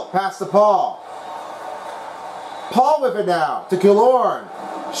the middle, pass to Paul. Paul with it now to Killorn.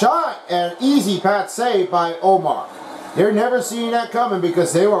 Shot, an easy pat save by Omar. They're never seeing that coming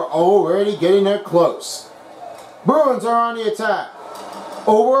because they were already getting there close. Bruins are on the attack.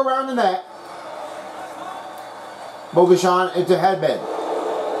 Over around the net. Bogusan into Hedman.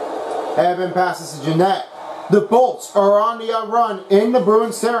 Hedman passes to Jeanette. The Bolts are on the run in the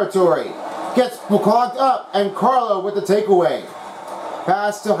Bruins territory. Gets clogged up, and Carlo with the takeaway.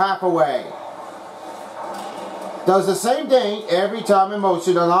 Pass to Hathaway. Does the same thing every time in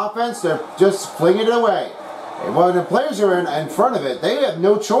motion on offense. They're just flinging it away. And when the players are in front of it, they have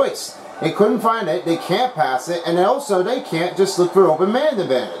no choice. They couldn't find it, they can't pass it, and also they can't just look for open man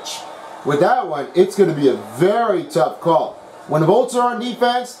advantage. With that one, it's going to be a very tough call. When the Bolts are on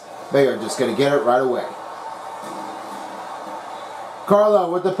defense, they are just going to get it right away.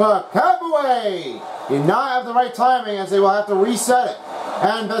 Carlo with the puck. Hathaway! Did not have the right timing as they will have to reset it.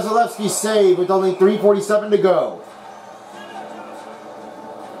 And Vasilevsky saved with only 3:47 to go.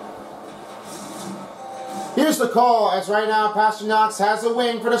 Here's the call as right now Pasternak's has a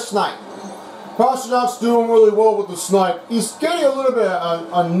win for the Snipe. Pasternak's doing really well with the Snipe. He's getting a little bit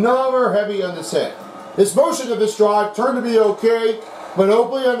another heavy on this hit. His motion of this drive turned to be okay, but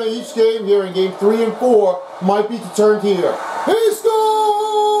hopefully on each game here in game 3 and 4 might be to turn here. He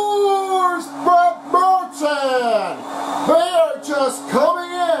scores! Brett Marchand! They are just coming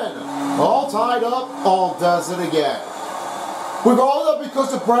in. All tied up, all does it again. With all that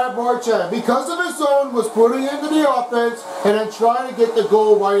because of Brad Marchand, because of his own, was putting into the offense and then trying to get the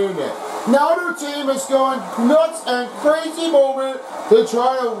goal right in there. Now their team is going nuts and crazy moment to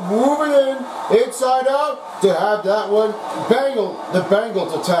try to move it in, inside out, to have that one the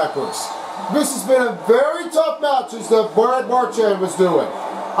Bengals attackers. This has been a very tough match as that Brad Marchand was doing.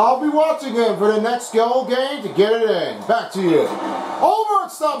 I'll be watching him for the next goal game to get it in. Back to you. Over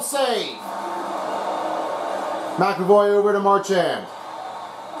at stop save. McAvoy over to Marchand.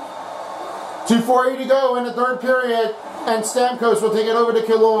 2:48 to go in the third period, and Stamkos will take it over to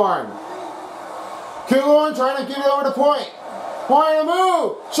Killorn. Killorn trying to get it over the point. Point to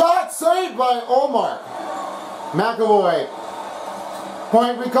move. Shot saved by Omar. McAvoy.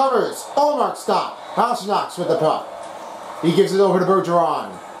 Point recovers. Omar stop. Pasternak's with the puck. He gives it over to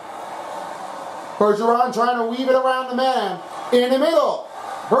Bergeron. Bergeron trying to weave it around the man. In the middle.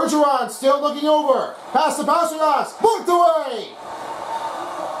 Bergeron still looking over. Pass to Pasternak's. Booked away.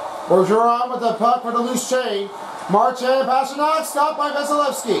 Bergeron with the puck for the loose chain. Marchand, Pasternak, stopped by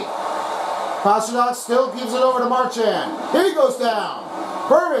Vasilevsky. Pasternak still gives it over to Marchand. He goes down.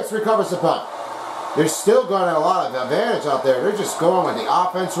 Burvitz recovers the puck. They're still got a lot of advantage out there. They're just going with the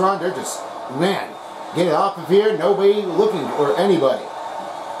offense run. They're just, man, get it off of here. Nobody looking for anybody.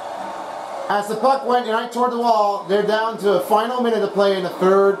 As the puck went right toward the wall, they're down to a final minute to play in the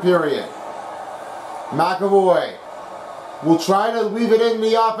third period. McAvoy will try to leave it in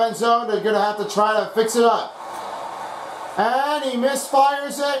the offense zone. They're going to have to try to fix it up. And he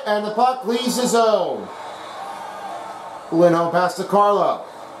misfires it, and the puck leaves his zone. Lindholm pass to Carlo.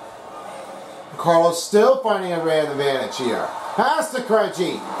 Carlo's still finding a man advantage here. Pass to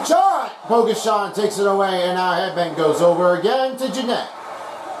Krejci. Shot! Bogusan takes it away, and now Hedman goes over again to Jeanette.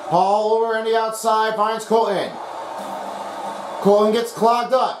 Paul over on the outside finds Colton. Colton gets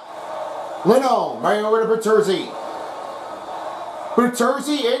clogged up. Lindholm right over to Bertuzzi.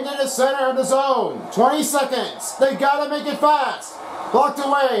 Bertuzzi into the center of the zone. 20 seconds. They gotta make it fast. Blocked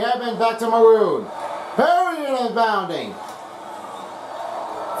away. Hedman back to Maroon. Perry and bounding.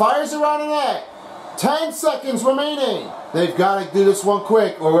 Fires around the net. 10 seconds remaining. They've got to do this one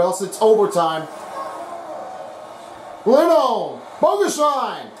quick or else it's overtime. Lindholm.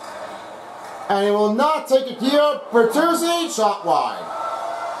 Bogusan. And he will not take it here. Bertuzzi. Shot wide.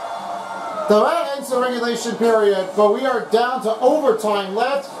 So that ends the regulation period, but we are down to overtime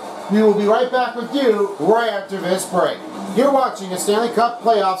left. We will be right back with you right after this break. You're watching the Stanley Cup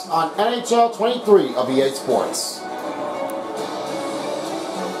Playoffs on NHL 23 of EA Sports.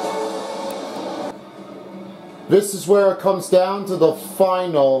 This is where it comes down to the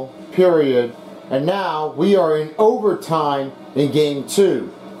final period, and now we are in overtime in Game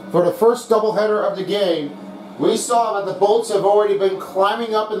 2. For the first doubleheader of the game, we saw that the Bolts have already been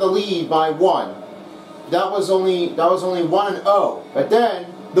climbing up in the lead by 1. That was only 1-0. But then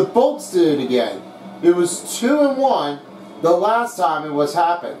the Bolts did it again. It was 2-1 the last time it was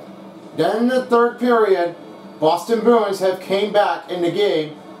happened. Then in the third period, Boston Bruins have came back in the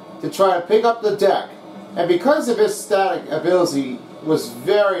game to try to pick up the deck. And because of his static ability, was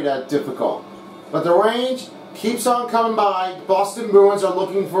very difficult. But the range keeps on coming by. Boston Bruins are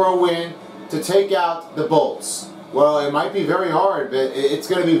looking for a win to take out the Bolts. Well, it might be very hard, but it's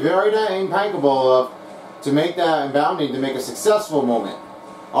going to be very impeccable to make that inbounding to make a successful moment.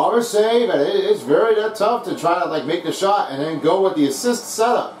 Always say that it's very tough to try to like make the shot and then go with the assist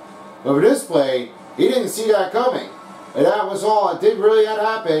setup. But for this play, he didn't see that coming. And that was all. It did really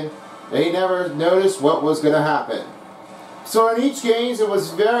happen. And he never noticed what was going to happen. So in each game, it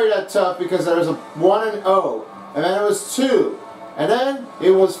was very tough because there was a 1-0. And then it was 2. And then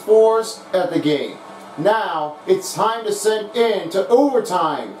it was 4 at the game. Now, it's time to send in to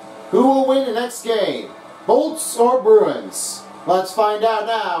overtime. Who will win the next game? Bolts or Bruins? Let's find out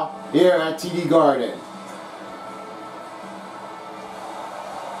now here at TD Garden.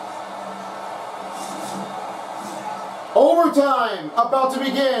 Overtime about to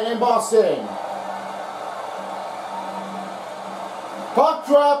begin in Boston. Puck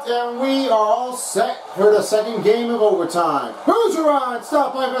dropped and we are all set for the second game of overtime. Bergeron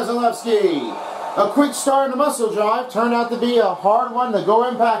stopped by Vasilevsky. A quick start in the muscle drive turned out to be a hard one to go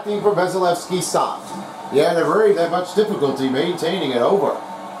impacting for Vasilevsky's stop. Yeah, they're really that much difficulty maintaining it over.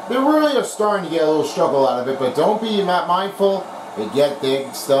 They really are starting to get a little struggle out of it, but don't be mindful to get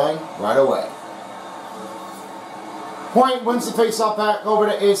things done right away. Point wins the faceoff back over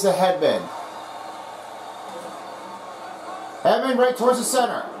to Asa Hedman. Hedman right towards the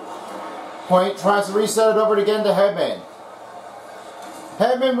center. Point tries to reset it over again to Hedman.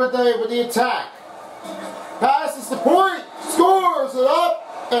 Hedman with the attack. Passes the Point, scores it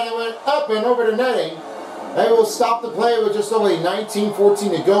up, and it went up and over the netting. They will stop the play with just only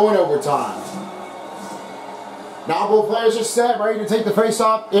 19:14 to go in overtime. Now both players are set, ready to take the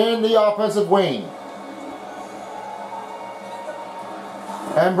faceoff in the offensive wing.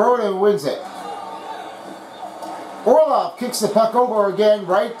 And Broden wins it. Orlov kicks the puck over again,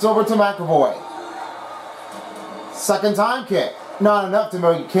 right over to McAvoy. Second time kick. Not enough to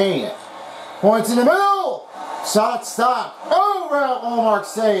maintain it. Points in the middle. Shot stop. Over Allmark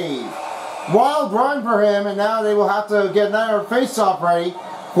save. Wild run for him, and now they will have to get another face-off ready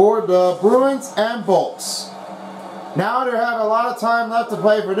for the Bruins and Bolts. Now they have a lot of time left to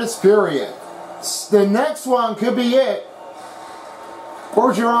play for this period. The next one could be it.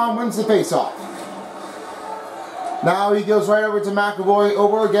 Bergeron wins the face-off. Now he goes right over to McAvoy,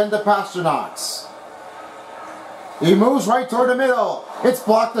 over again to Pasternak. He moves right toward the middle. It's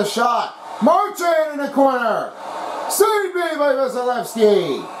blocked the shot. Marchand in the corner. Saved by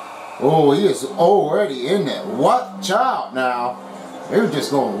Vasilevsky. Oh, he is already in there. Watch out now. They were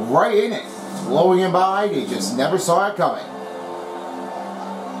just going right in it. Blowing him by. He just never saw it coming.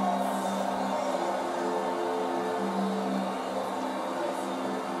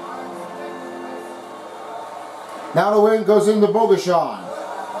 Now the win goes into Bogushon.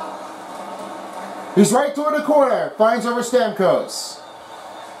 He's right toward the corner. Finds over Stamkos.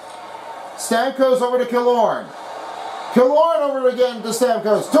 Stamkos over to Killorn. Killorn over again to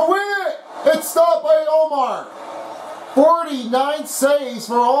Stamkos. To win it! It's stopped by Allmark. 49 saves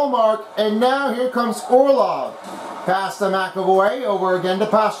for Allmark. And now here comes Orlov. Pass to McAvoy. Over again to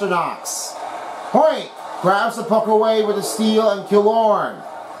Pasternak. Point. Grabs the puck away with a steal and Killorn.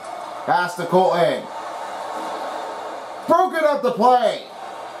 Pass to Colton. Broken up the play.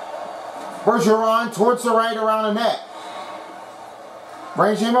 Bergeron towards the right around the net.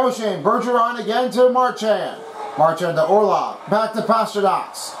 Ranging motion. Bergeron again to Marchand. Marchand to Orlov. Back to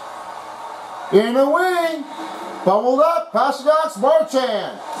Pasternak. In the wing. Bubbled up. Pasternak.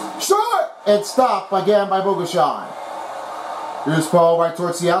 Marchand. Shot. And stopped again by Bogushon. Here's Paul right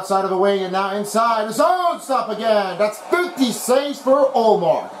towards the outside of the wing and now inside. The zone stop again. That's 50 saves for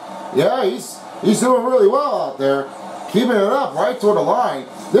Allmark. Yeah, he's doing really well out there. Keeping it up right toward the line.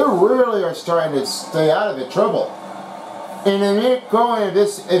 They really are starting to stay out of it trouble. And in it going in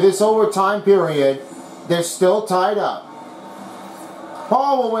this overtime period, they're still tied up.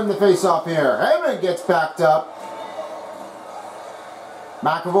 Paul will win the faceoff here. Hedman gets backed up.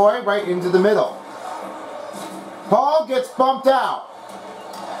 McAvoy right into the middle. Paul gets bumped out.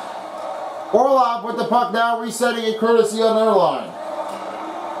 Orlov with the puck now, resetting it courtesy on their line.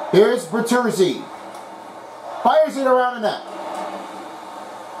 Here's Bertuzzi. Fires it around the net.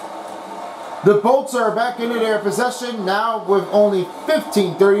 The Bolts are back into their possession now with only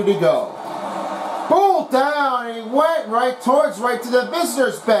 15:30 to go. Bolt down, and he went right to the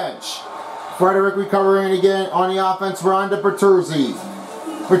visitors' bench. Frederick recovering again on the offense run to Bertuzzi.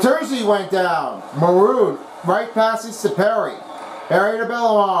 Bertuzzi went down. Maroon right passes to Perry. Perry to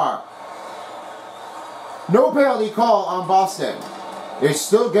Bellemare. No penalty call on Boston. They're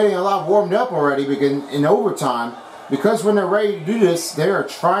still getting a lot warmed up already in overtime because when they're ready to do this, they are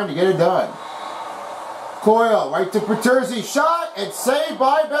trying to get it done. Coyle right to Bertuzzi. Shot and saved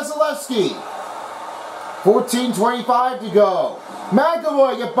by Vasilevsky. 14:25 to go.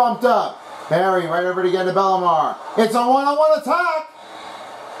 McAvoy get bumped up. Barry right over to get to Bellemare. It's a one-on-one attack.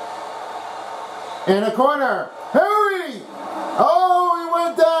 In the corner. Harry! Oh, he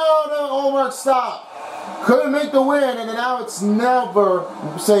went down and Ullmark stopped. Couldn't make the win, and now it's never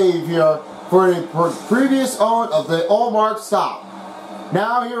save here for the previous own of the Ullmark stop.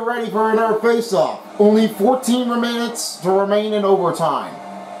 Now you're ready for another face-off. Only 14 minutes to remain in overtime.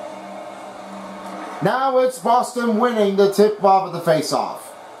 Now it's Boston winning the tip-off of the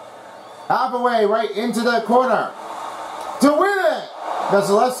face-off. Halfway right into the corner. To win it!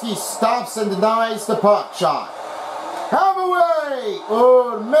 Vasilevsky stops and denies the puck shot. Halfway!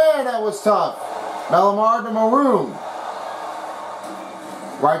 Oh man, that was tough. Bellemare to Maroon.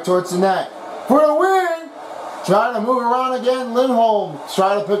 Right towards the net. For the win! Trying to move around again. Lindholm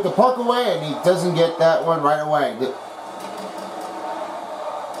trying to pick the puck away, and he doesn't get that one right away.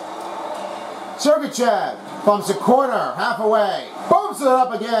 Sergachev bumps the corner, half away. Bumps it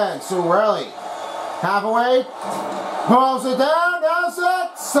up again. Sorelli. Half away. Pulls it down. Down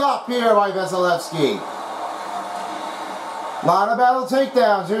set. Stop here by Vasilevsky. A lot of battle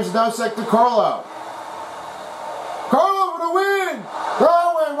takedowns. Here's Nosek to Carlo. Carlo for the win!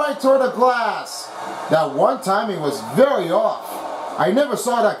 Throwing right toward the glass. That one timing was very off. I never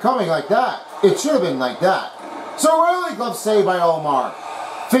saw that coming like that. It should have been like that. So really glove save by Ullmark.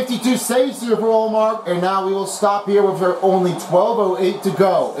 52 saves here for Ullmark, and now we will stop here with only 12:08 to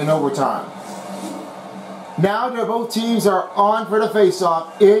go in overtime. Now that both teams are on for the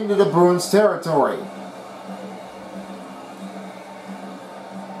face-off into the Bruins territory.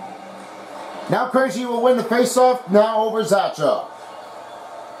 Now Krejci will win the face-off, now over Zacha.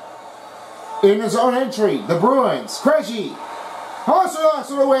 In his own entry, the Bruins, Krejci. Harsolas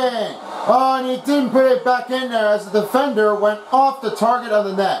for the win. Oh, and he didn't put it back in there as the defender went off the target of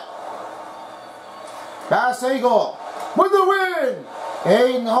the net. Pass Eagle with the win.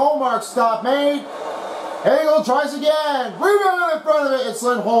 Aiden Ullmark stop made. Eagle tries again. Rebound in front of it. It's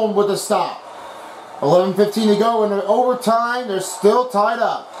Lindholm with the stop. 11:15 to go in the overtime. They're still tied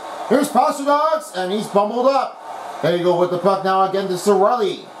up. Here's Pasternak, and he's bumbled up. Eagle with the puck now again to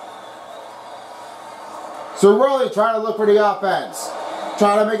Sorelli. Sorelli trying to look for the offense.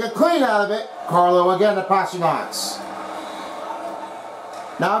 Trying to make a clean out of it. Carlo again to Pasternak.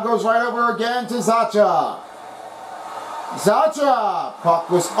 Now goes right over again to Zacha. Zacha! Puck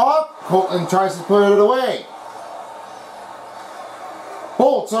was off. Colton tries to put it away.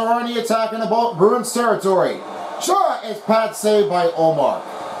 Bolts are on the attack in the Bruins territory. Shot is pad saved by Ullmark.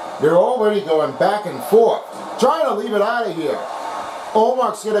 They're already going back and forth. Trying to leave it out of here.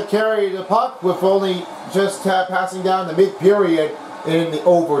 Ullmark's going to carry the puck with only just passing down the mid-period in the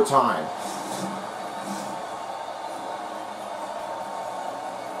overtime.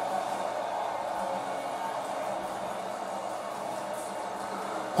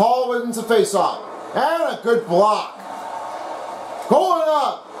 Paul wins the face-off. And a good block. Going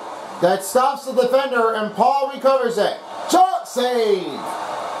up. That stops the defender and Paul recovers it. Shot save.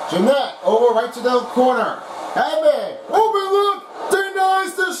 Jeanette over right to the corner. Edmund, open look,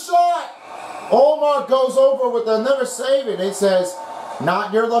 denies the shot. Ullmark goes over with another save and it says,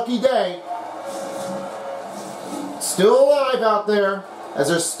 not your lucky day. Still alive out there as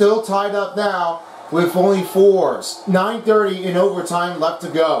they're still tied up now with only fours. 9:30 in overtime left to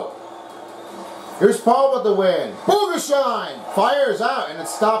go. Here's Paul with the win. Bogershine fires out and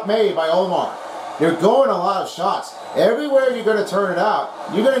it's stop made by Ullmark. They're going a lot of shots. Everywhere you're going to turn it out,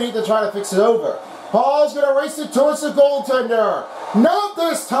 you're going to need to try to fix it over. Paul's going to race it towards the goaltender. Not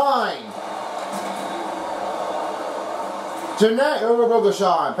this time. Jeanette over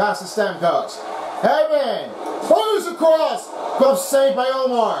Bogershine. Past the Stamkos. Hedman fires across. Glove saved by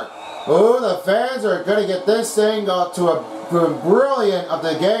Ullmark. Oh, the fans are going to get this thing up to a brilliant of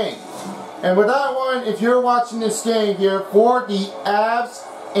the game. And with that one, if you're watching this game here for the Avs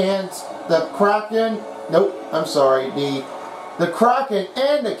and the Kraken, the Kraken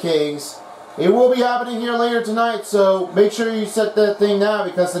and the Kings, it will be happening here later tonight, so make sure you set that thing now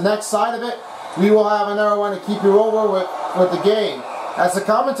because the next side of it, we will have another one to keep you over with the game. As the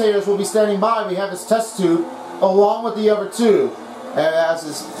commentators will be standing by, we have this test tube along with the other two, as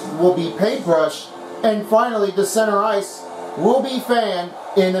this will be paintbrush, and finally the center ice will be fan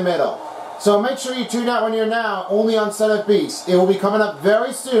in the middle. So make sure you tune out when you're now, only on Set of Beast. It will be coming up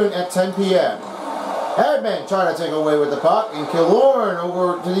very soon at 10 p.m. Edmund trying to take away with the puck, and Killorn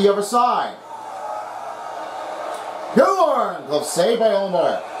over to the other side. Killorn! Glove saved by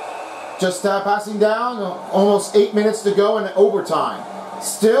Ullmark. Just passing down, almost 8 minutes to go in overtime.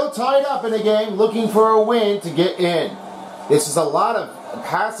 Still tied up in the game, looking for a win to get in. This is a lot of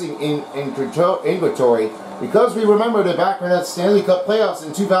passing in inventory because we remember that back in that Stanley Cup playoffs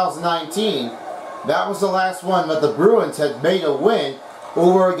in 2019, that was the last one that the Bruins had made a win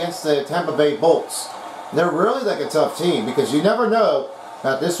over against the Tampa Bay Bolts. They're really like a tough team because you never know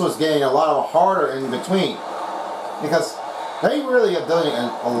that this was getting a lot harder in between. Because they really have done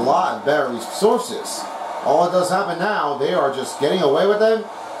a lot better resources. All that does happen now, they are just getting away with them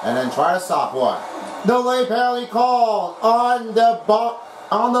and then try to stop one. The late penalty called on the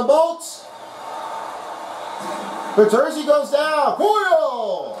Bolts. The jersey goes down.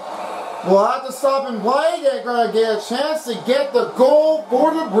 Coyle will have to stop and play. They're going to get a chance to get the goal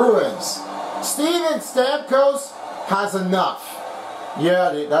for the Bruins. Steven Stamkos has enough.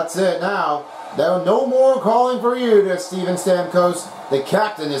 Yeah, that's it now. No more calling for you there, Steven Stamkos. The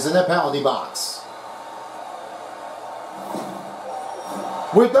captain is in the penalty box.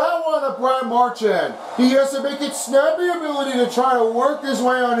 With that one of Brad Marchand, he has to make it snappy ability to try to work his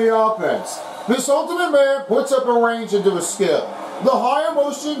way on the offense. This ultimate man puts up a range into his skill. The higher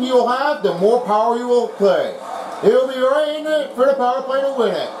motion you'll have, the more power you will play. He'll be right in it for the power play to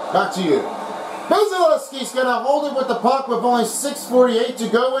win it. Back to you. Vasilevsky's going to hold it with the puck with only 6:48 to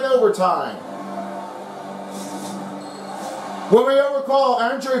go in overtime. When we recall,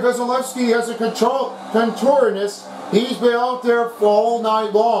 Andrei Vasilevsky has a contrariness. He's been out there for all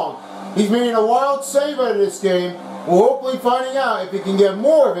night long. He's making a wild save out of this game. We're hopefully finding out if he can get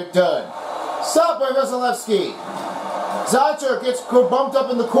more of it done. Stopped by Vasilevsky. Zacher gets bumped up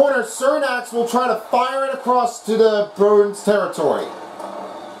in the corner. Cernak will try to fire it across to the Bruins territory.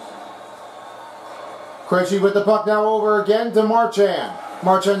 Krejci with the puck now over again to Marchand.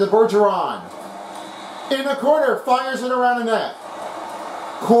 Marchand to Bergeron. In the corner, fires it around the net.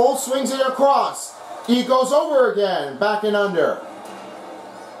 Cole swings it across. He goes over again, back and under.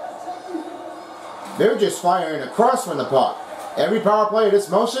 They're just firing across from the puck. Every power play of this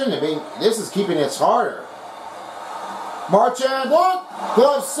motion, I mean, this is keeping it harder. Marchand, look!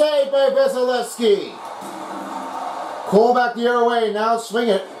 Glove save by Vasilevsky. Cole back the other way, now swing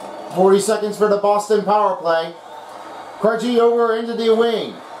it. 40 seconds for the Boston power play. Krejci over into the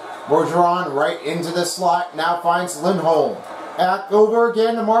wing. Bergeron right into the slot, now finds Lindholm. Back over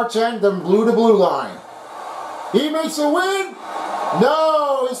again to Marchand, the blue to blue line. He makes a win.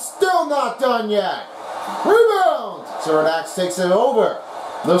 No, he's still not done yet. Rebound! Cernak takes it over.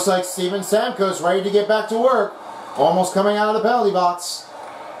 Looks like Steven Stamkos ready to get back to work. Almost coming out of the penalty box.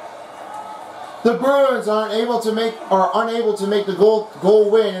 The Bruins are unable to make the goal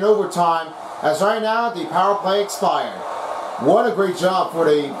win in overtime, as right now the power play expired. What a great job for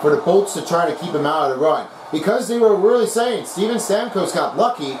the Bolts to try to keep him out of the run. Because they were really saying Steven Stamkos got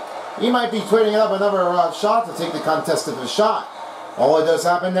lucky, he might be putting up another shot to take the contest of the shot. All that does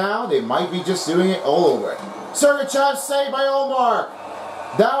happen now, they might be just doing it all over. Sergachev saved by Ullmark.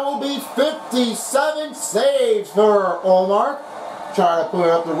 That will be 57 saves for Ullmark. Try to put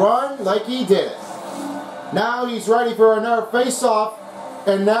up the run like he did it. Now he's ready for another face-off,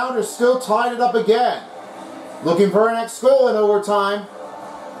 and now they're still tied it up again. Looking for an next goal in overtime.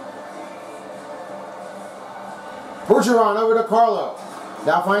 Bergeron over to Carlo.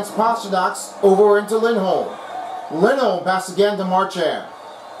 Now finds Pasternak over into Lindholm. Lindholm passes again to Marchand.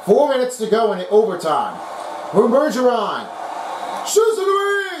 4 minutes to go in the overtime. Bergeron shoots in the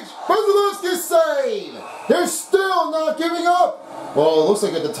range. Vasilevsky save. They're still not giving up. Well, it looks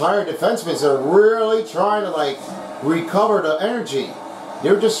like the tired defensemen are really trying to recover the energy.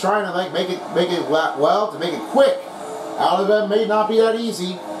 They're just trying to make it well to make it quick. Out of it may not be that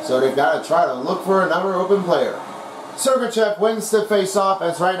easy, so they've got to try to look for another open player. Sergachev wins the face-off,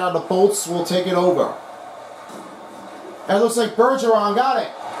 as right now the Bolts will take it over. And it looks like Bergeron got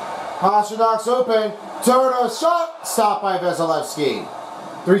it. Pasternak's open. Turn a shot. Stopped by Vasilevsky.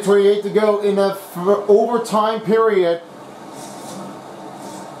 3:28 to go in the overtime period.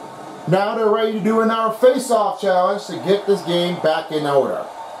 Now they're ready to do another face-off challenge to get this game back in order.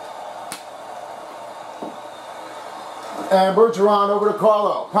 And Bergeron over to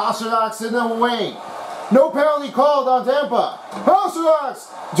Carlo. Pasternak's in the wing. No penalty called on Tampa. Pasternak's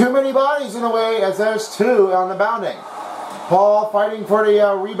too many bodies in the way, as there's two on the bounding. Paul fighting for the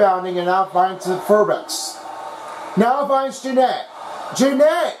rebounding, and now finds Furbex. Now finds Jeanette.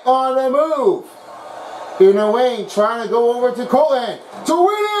 Jeanette on the move. In the wing, trying to go over to Colin to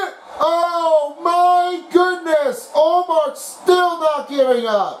win it. Oh my goodness! Ullmark's still not giving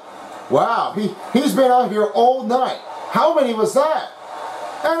up. Wow, he's been out here all night. How many was that?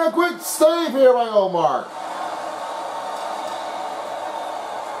 And a quick save here by Ullmark.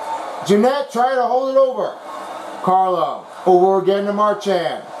 Jeanette trying to hold it over. Carlo over again to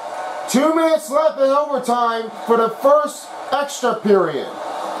Marchand. 2 minutes left in overtime for the first extra period.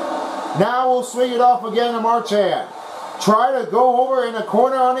 Now we'll swing it off again to Marchand. Try to go over in the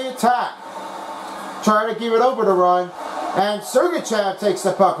corner on the attack. Try to give it over to run. And Sergachev takes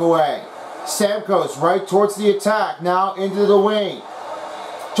the puck away. Stamkos right towards the attack, now into the wing.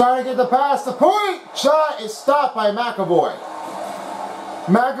 Trying to get the pass, the point! Shot is stopped by McAvoy.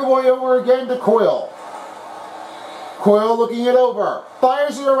 McAvoy over again to Coyle. Coyle looking it over.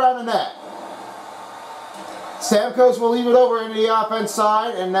 Fires it around the net. Stamkos will leave it over into the offense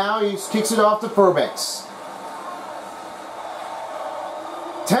side, and now he kicks it off to Fairbanks.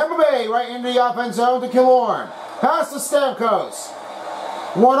 Tampa Bay right into the offense zone to Killorn. Pass to Stamkos.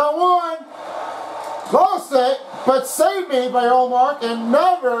 One-on-one. Lost it, but saved me by Olmark, and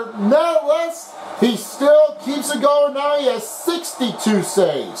nevertheless, he still keeps it going. Now he has 62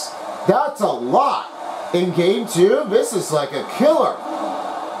 saves. That's a lot. In Game 2, this is like a killer.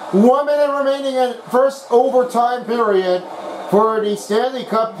 1 minute remaining in first overtime period for the Stanley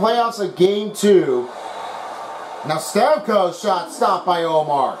Cup playoffs of Game 2. Now Stamkos shot stopped by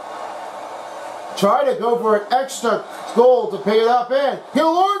Olmark. Try to go for an extra goal to pay it up in.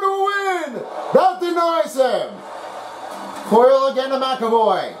 He'll learn to win! That denies him! Coyle again to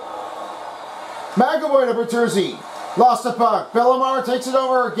McAvoy. McAvoy to Bertuzzi. Lost the puck. Bellemare takes it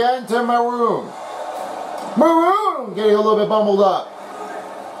over again to Maroon. Maroon getting a little bit bumbled up.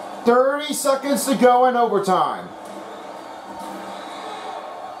 30 seconds to go in overtime.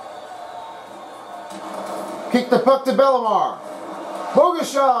 Kick the puck to Bellemare.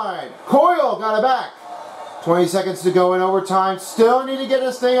 Bogushine. Coyle got it back. 20 seconds to go in overtime. Still need to get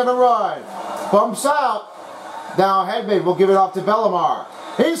this thing on the run. Bumps out. Now Hedman will give it off to Bellemare.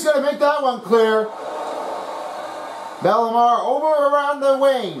 He's going to make that one clear. Bellemare over around the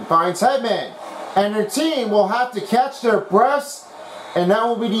wing. Finds Hedman. And their team will have to catch their breaths. And that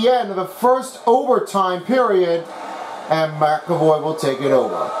will be the end of the first overtime period. And McAvoy will take it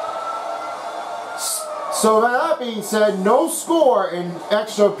over. So that being said, no score in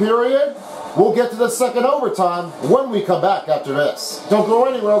extra period. We'll get to the second overtime when we come back after this. Don't go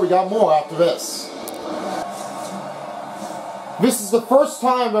anywhere, we got more after this. This is the first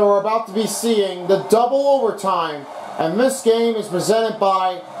time that we're about to be seeing the double overtime, and this game is presented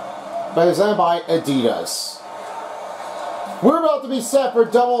by Adidas. We're about to be set for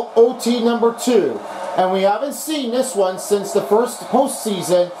double OT number 2, and we haven't seen this one since the first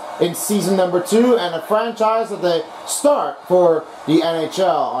postseason in season number 2 and a franchise at the start for the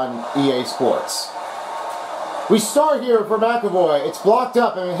NHL on EA Sports. We start here for McAvoy. It's blocked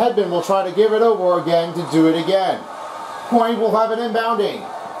up and Hedman will try to give it over again to do it again. Point will have it inbounding.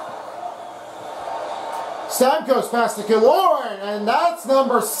 Stamkos pass to Killorn, and that's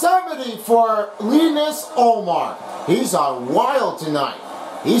number 70 for Linus Ullmark. He's on wild tonight.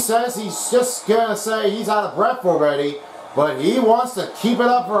 He says he's just gonna say he's out of breath already, but he wants to keep it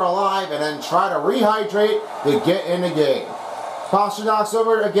up for alive and then try to rehydrate to get in the game. Pasternak's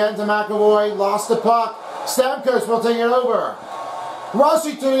over again to McAvoy. Lost the puck. Stamkos will take it over.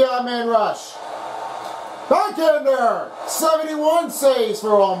 Rushing to the odd man rush. Backhander. 71 saves for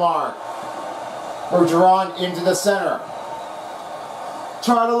Ullmark. Bergeron into the center.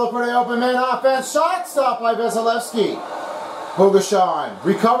 Try to look for the open man offense. Shot stopped by Vasilevsky. Bogushine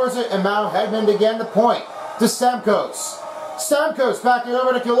recovers it and Mount Hedman again to point to Stamkos. Stamkos backing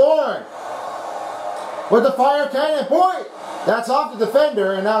over to Killorn. With the fire cannon point. That's off the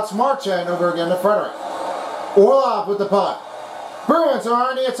defender, and now it's Marchand over again to Frederick. Orlov with the puck. Bruins are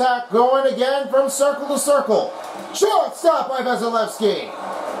on the attack, going again from circle to circle. Short stop by Vasilevsky.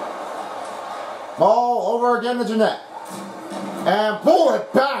 Ball over again to Jeanette. And pull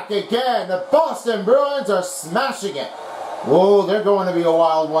it back again. The Boston Bruins are smashing it. Whoa, they're going to be a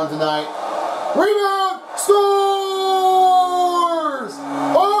wild one tonight. Rebound! Scores!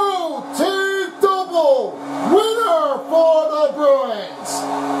 OT double! Winner for the Bruins!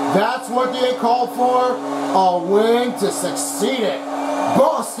 That's what they called for. A win to succeed it.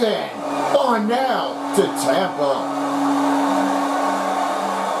 Boston on now to Tampa.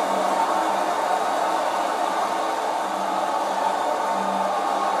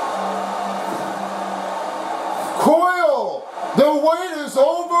 Coyle, the wait is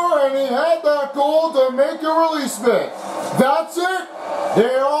over and he had that goal to make a releasement. That's it.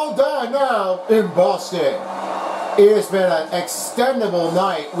 They're all done now in Boston. It has been an extendable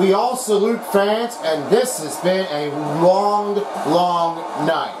night. We all salute fans, and this has been a long, long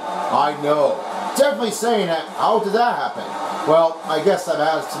night. I know. Definitely saying that. How did that happen? Well, I guess that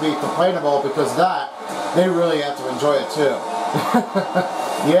has to be complainable because they really have to enjoy it too.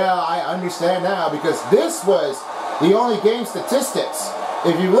 Yeah, I understand now because this was the only game statistics.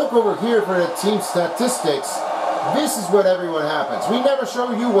 If you look over here for the team statistics, this is what everyone happens. We never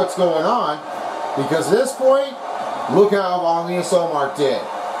show you what's going on because at this point, look how long Linus Ullmark did.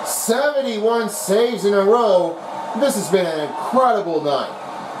 71 saves in a row, This has been an incredible night.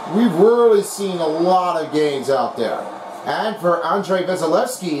 We've really seen a lot of games out there. And for Andrei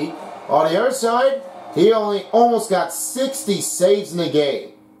Vasilevsky, on the other side, he only almost got 60 saves in the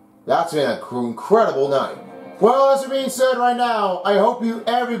game. That's been an incredible night. Well, as being said right now, I hope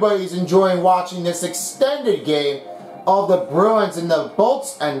everybody's enjoying watching this extended game of the Bruins and the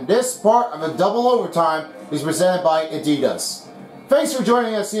Bolts, and this part of a double overtime is presented by Adidas. Thanks for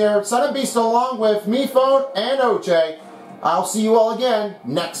joining us here, Son and Beast, along with me, Phone, and OJ. I'll see you all again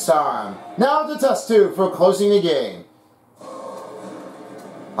next time. Now to test 2 for closing the game.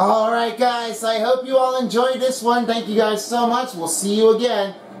 Alright guys, I hope you all enjoyed this one. Thank you guys so much. We'll see you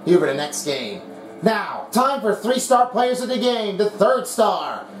again here for the next game. Now, time for 3-star players of the game. The 3rd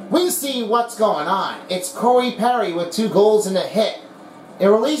star. We see what's going on. It's Corey Perry with 2 goals and a hit. It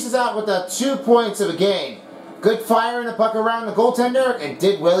releases out with the 2 points of a game. Good firing the puck around the goaltender and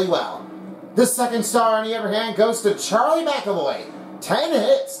did really well. The 2nd star, on the other hand, goes to Charlie McAvoy. 10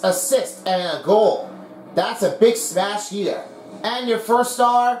 hits, assists, and a goal. That's a big smash here. And your 1st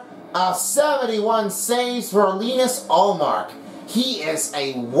star, 71 saves for Linus Ullmark. He is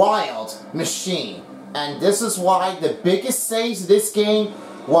a wild machine. And this is why the biggest saves of this game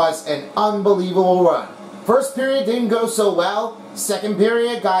was an unbelievable run. First period didn't go so well. Second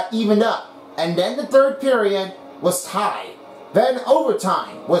period got evened up. And then the 3rd period was tied. Then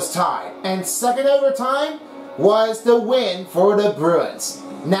overtime was tied. And second overtime was the win for the Bruins.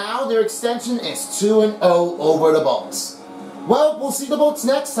 Now their extension is 2-0 over the Bolts. Well, we'll see the Bolts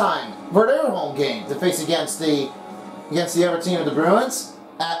next time for their home game to face against the other team of the Bruins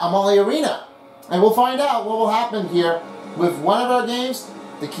at Amalie Arena. And we'll find out what will happen here with one of our games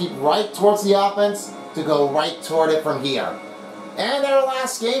to keep right towards the offense, to go right toward it from here. And our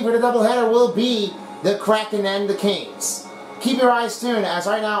last game for the doubleheader will be the Kraken and the Kings. Keep your eyes tuned, as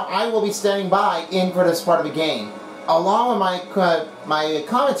right now I will be standing by in for this part of the game, along with my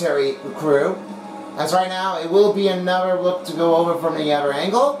commentary crew, as right now it will be another look to go over from the other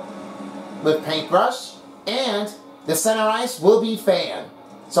angle with paintbrush, and the center ice will be fan.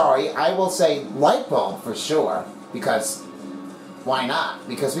 Sorry, I will say light bulb for sure, because why not?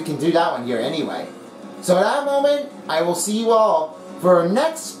 Because we can do that one here anyway. So at that moment, I will see you all for our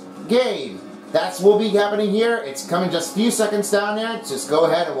next game. That's what will be happening here. It's coming just a few seconds down there. Just go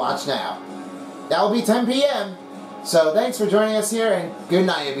ahead and watch now. That will be 10 p.m. So thanks for joining us here, and good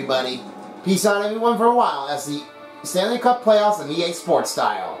night, everybody. Peace out, everyone, for a while as the Stanley Cup playoffs in EA Sports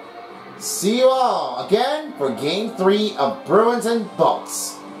style. See you all again for Game 3 of Bruins and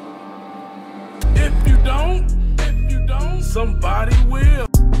Bolts. If you don't, somebody will.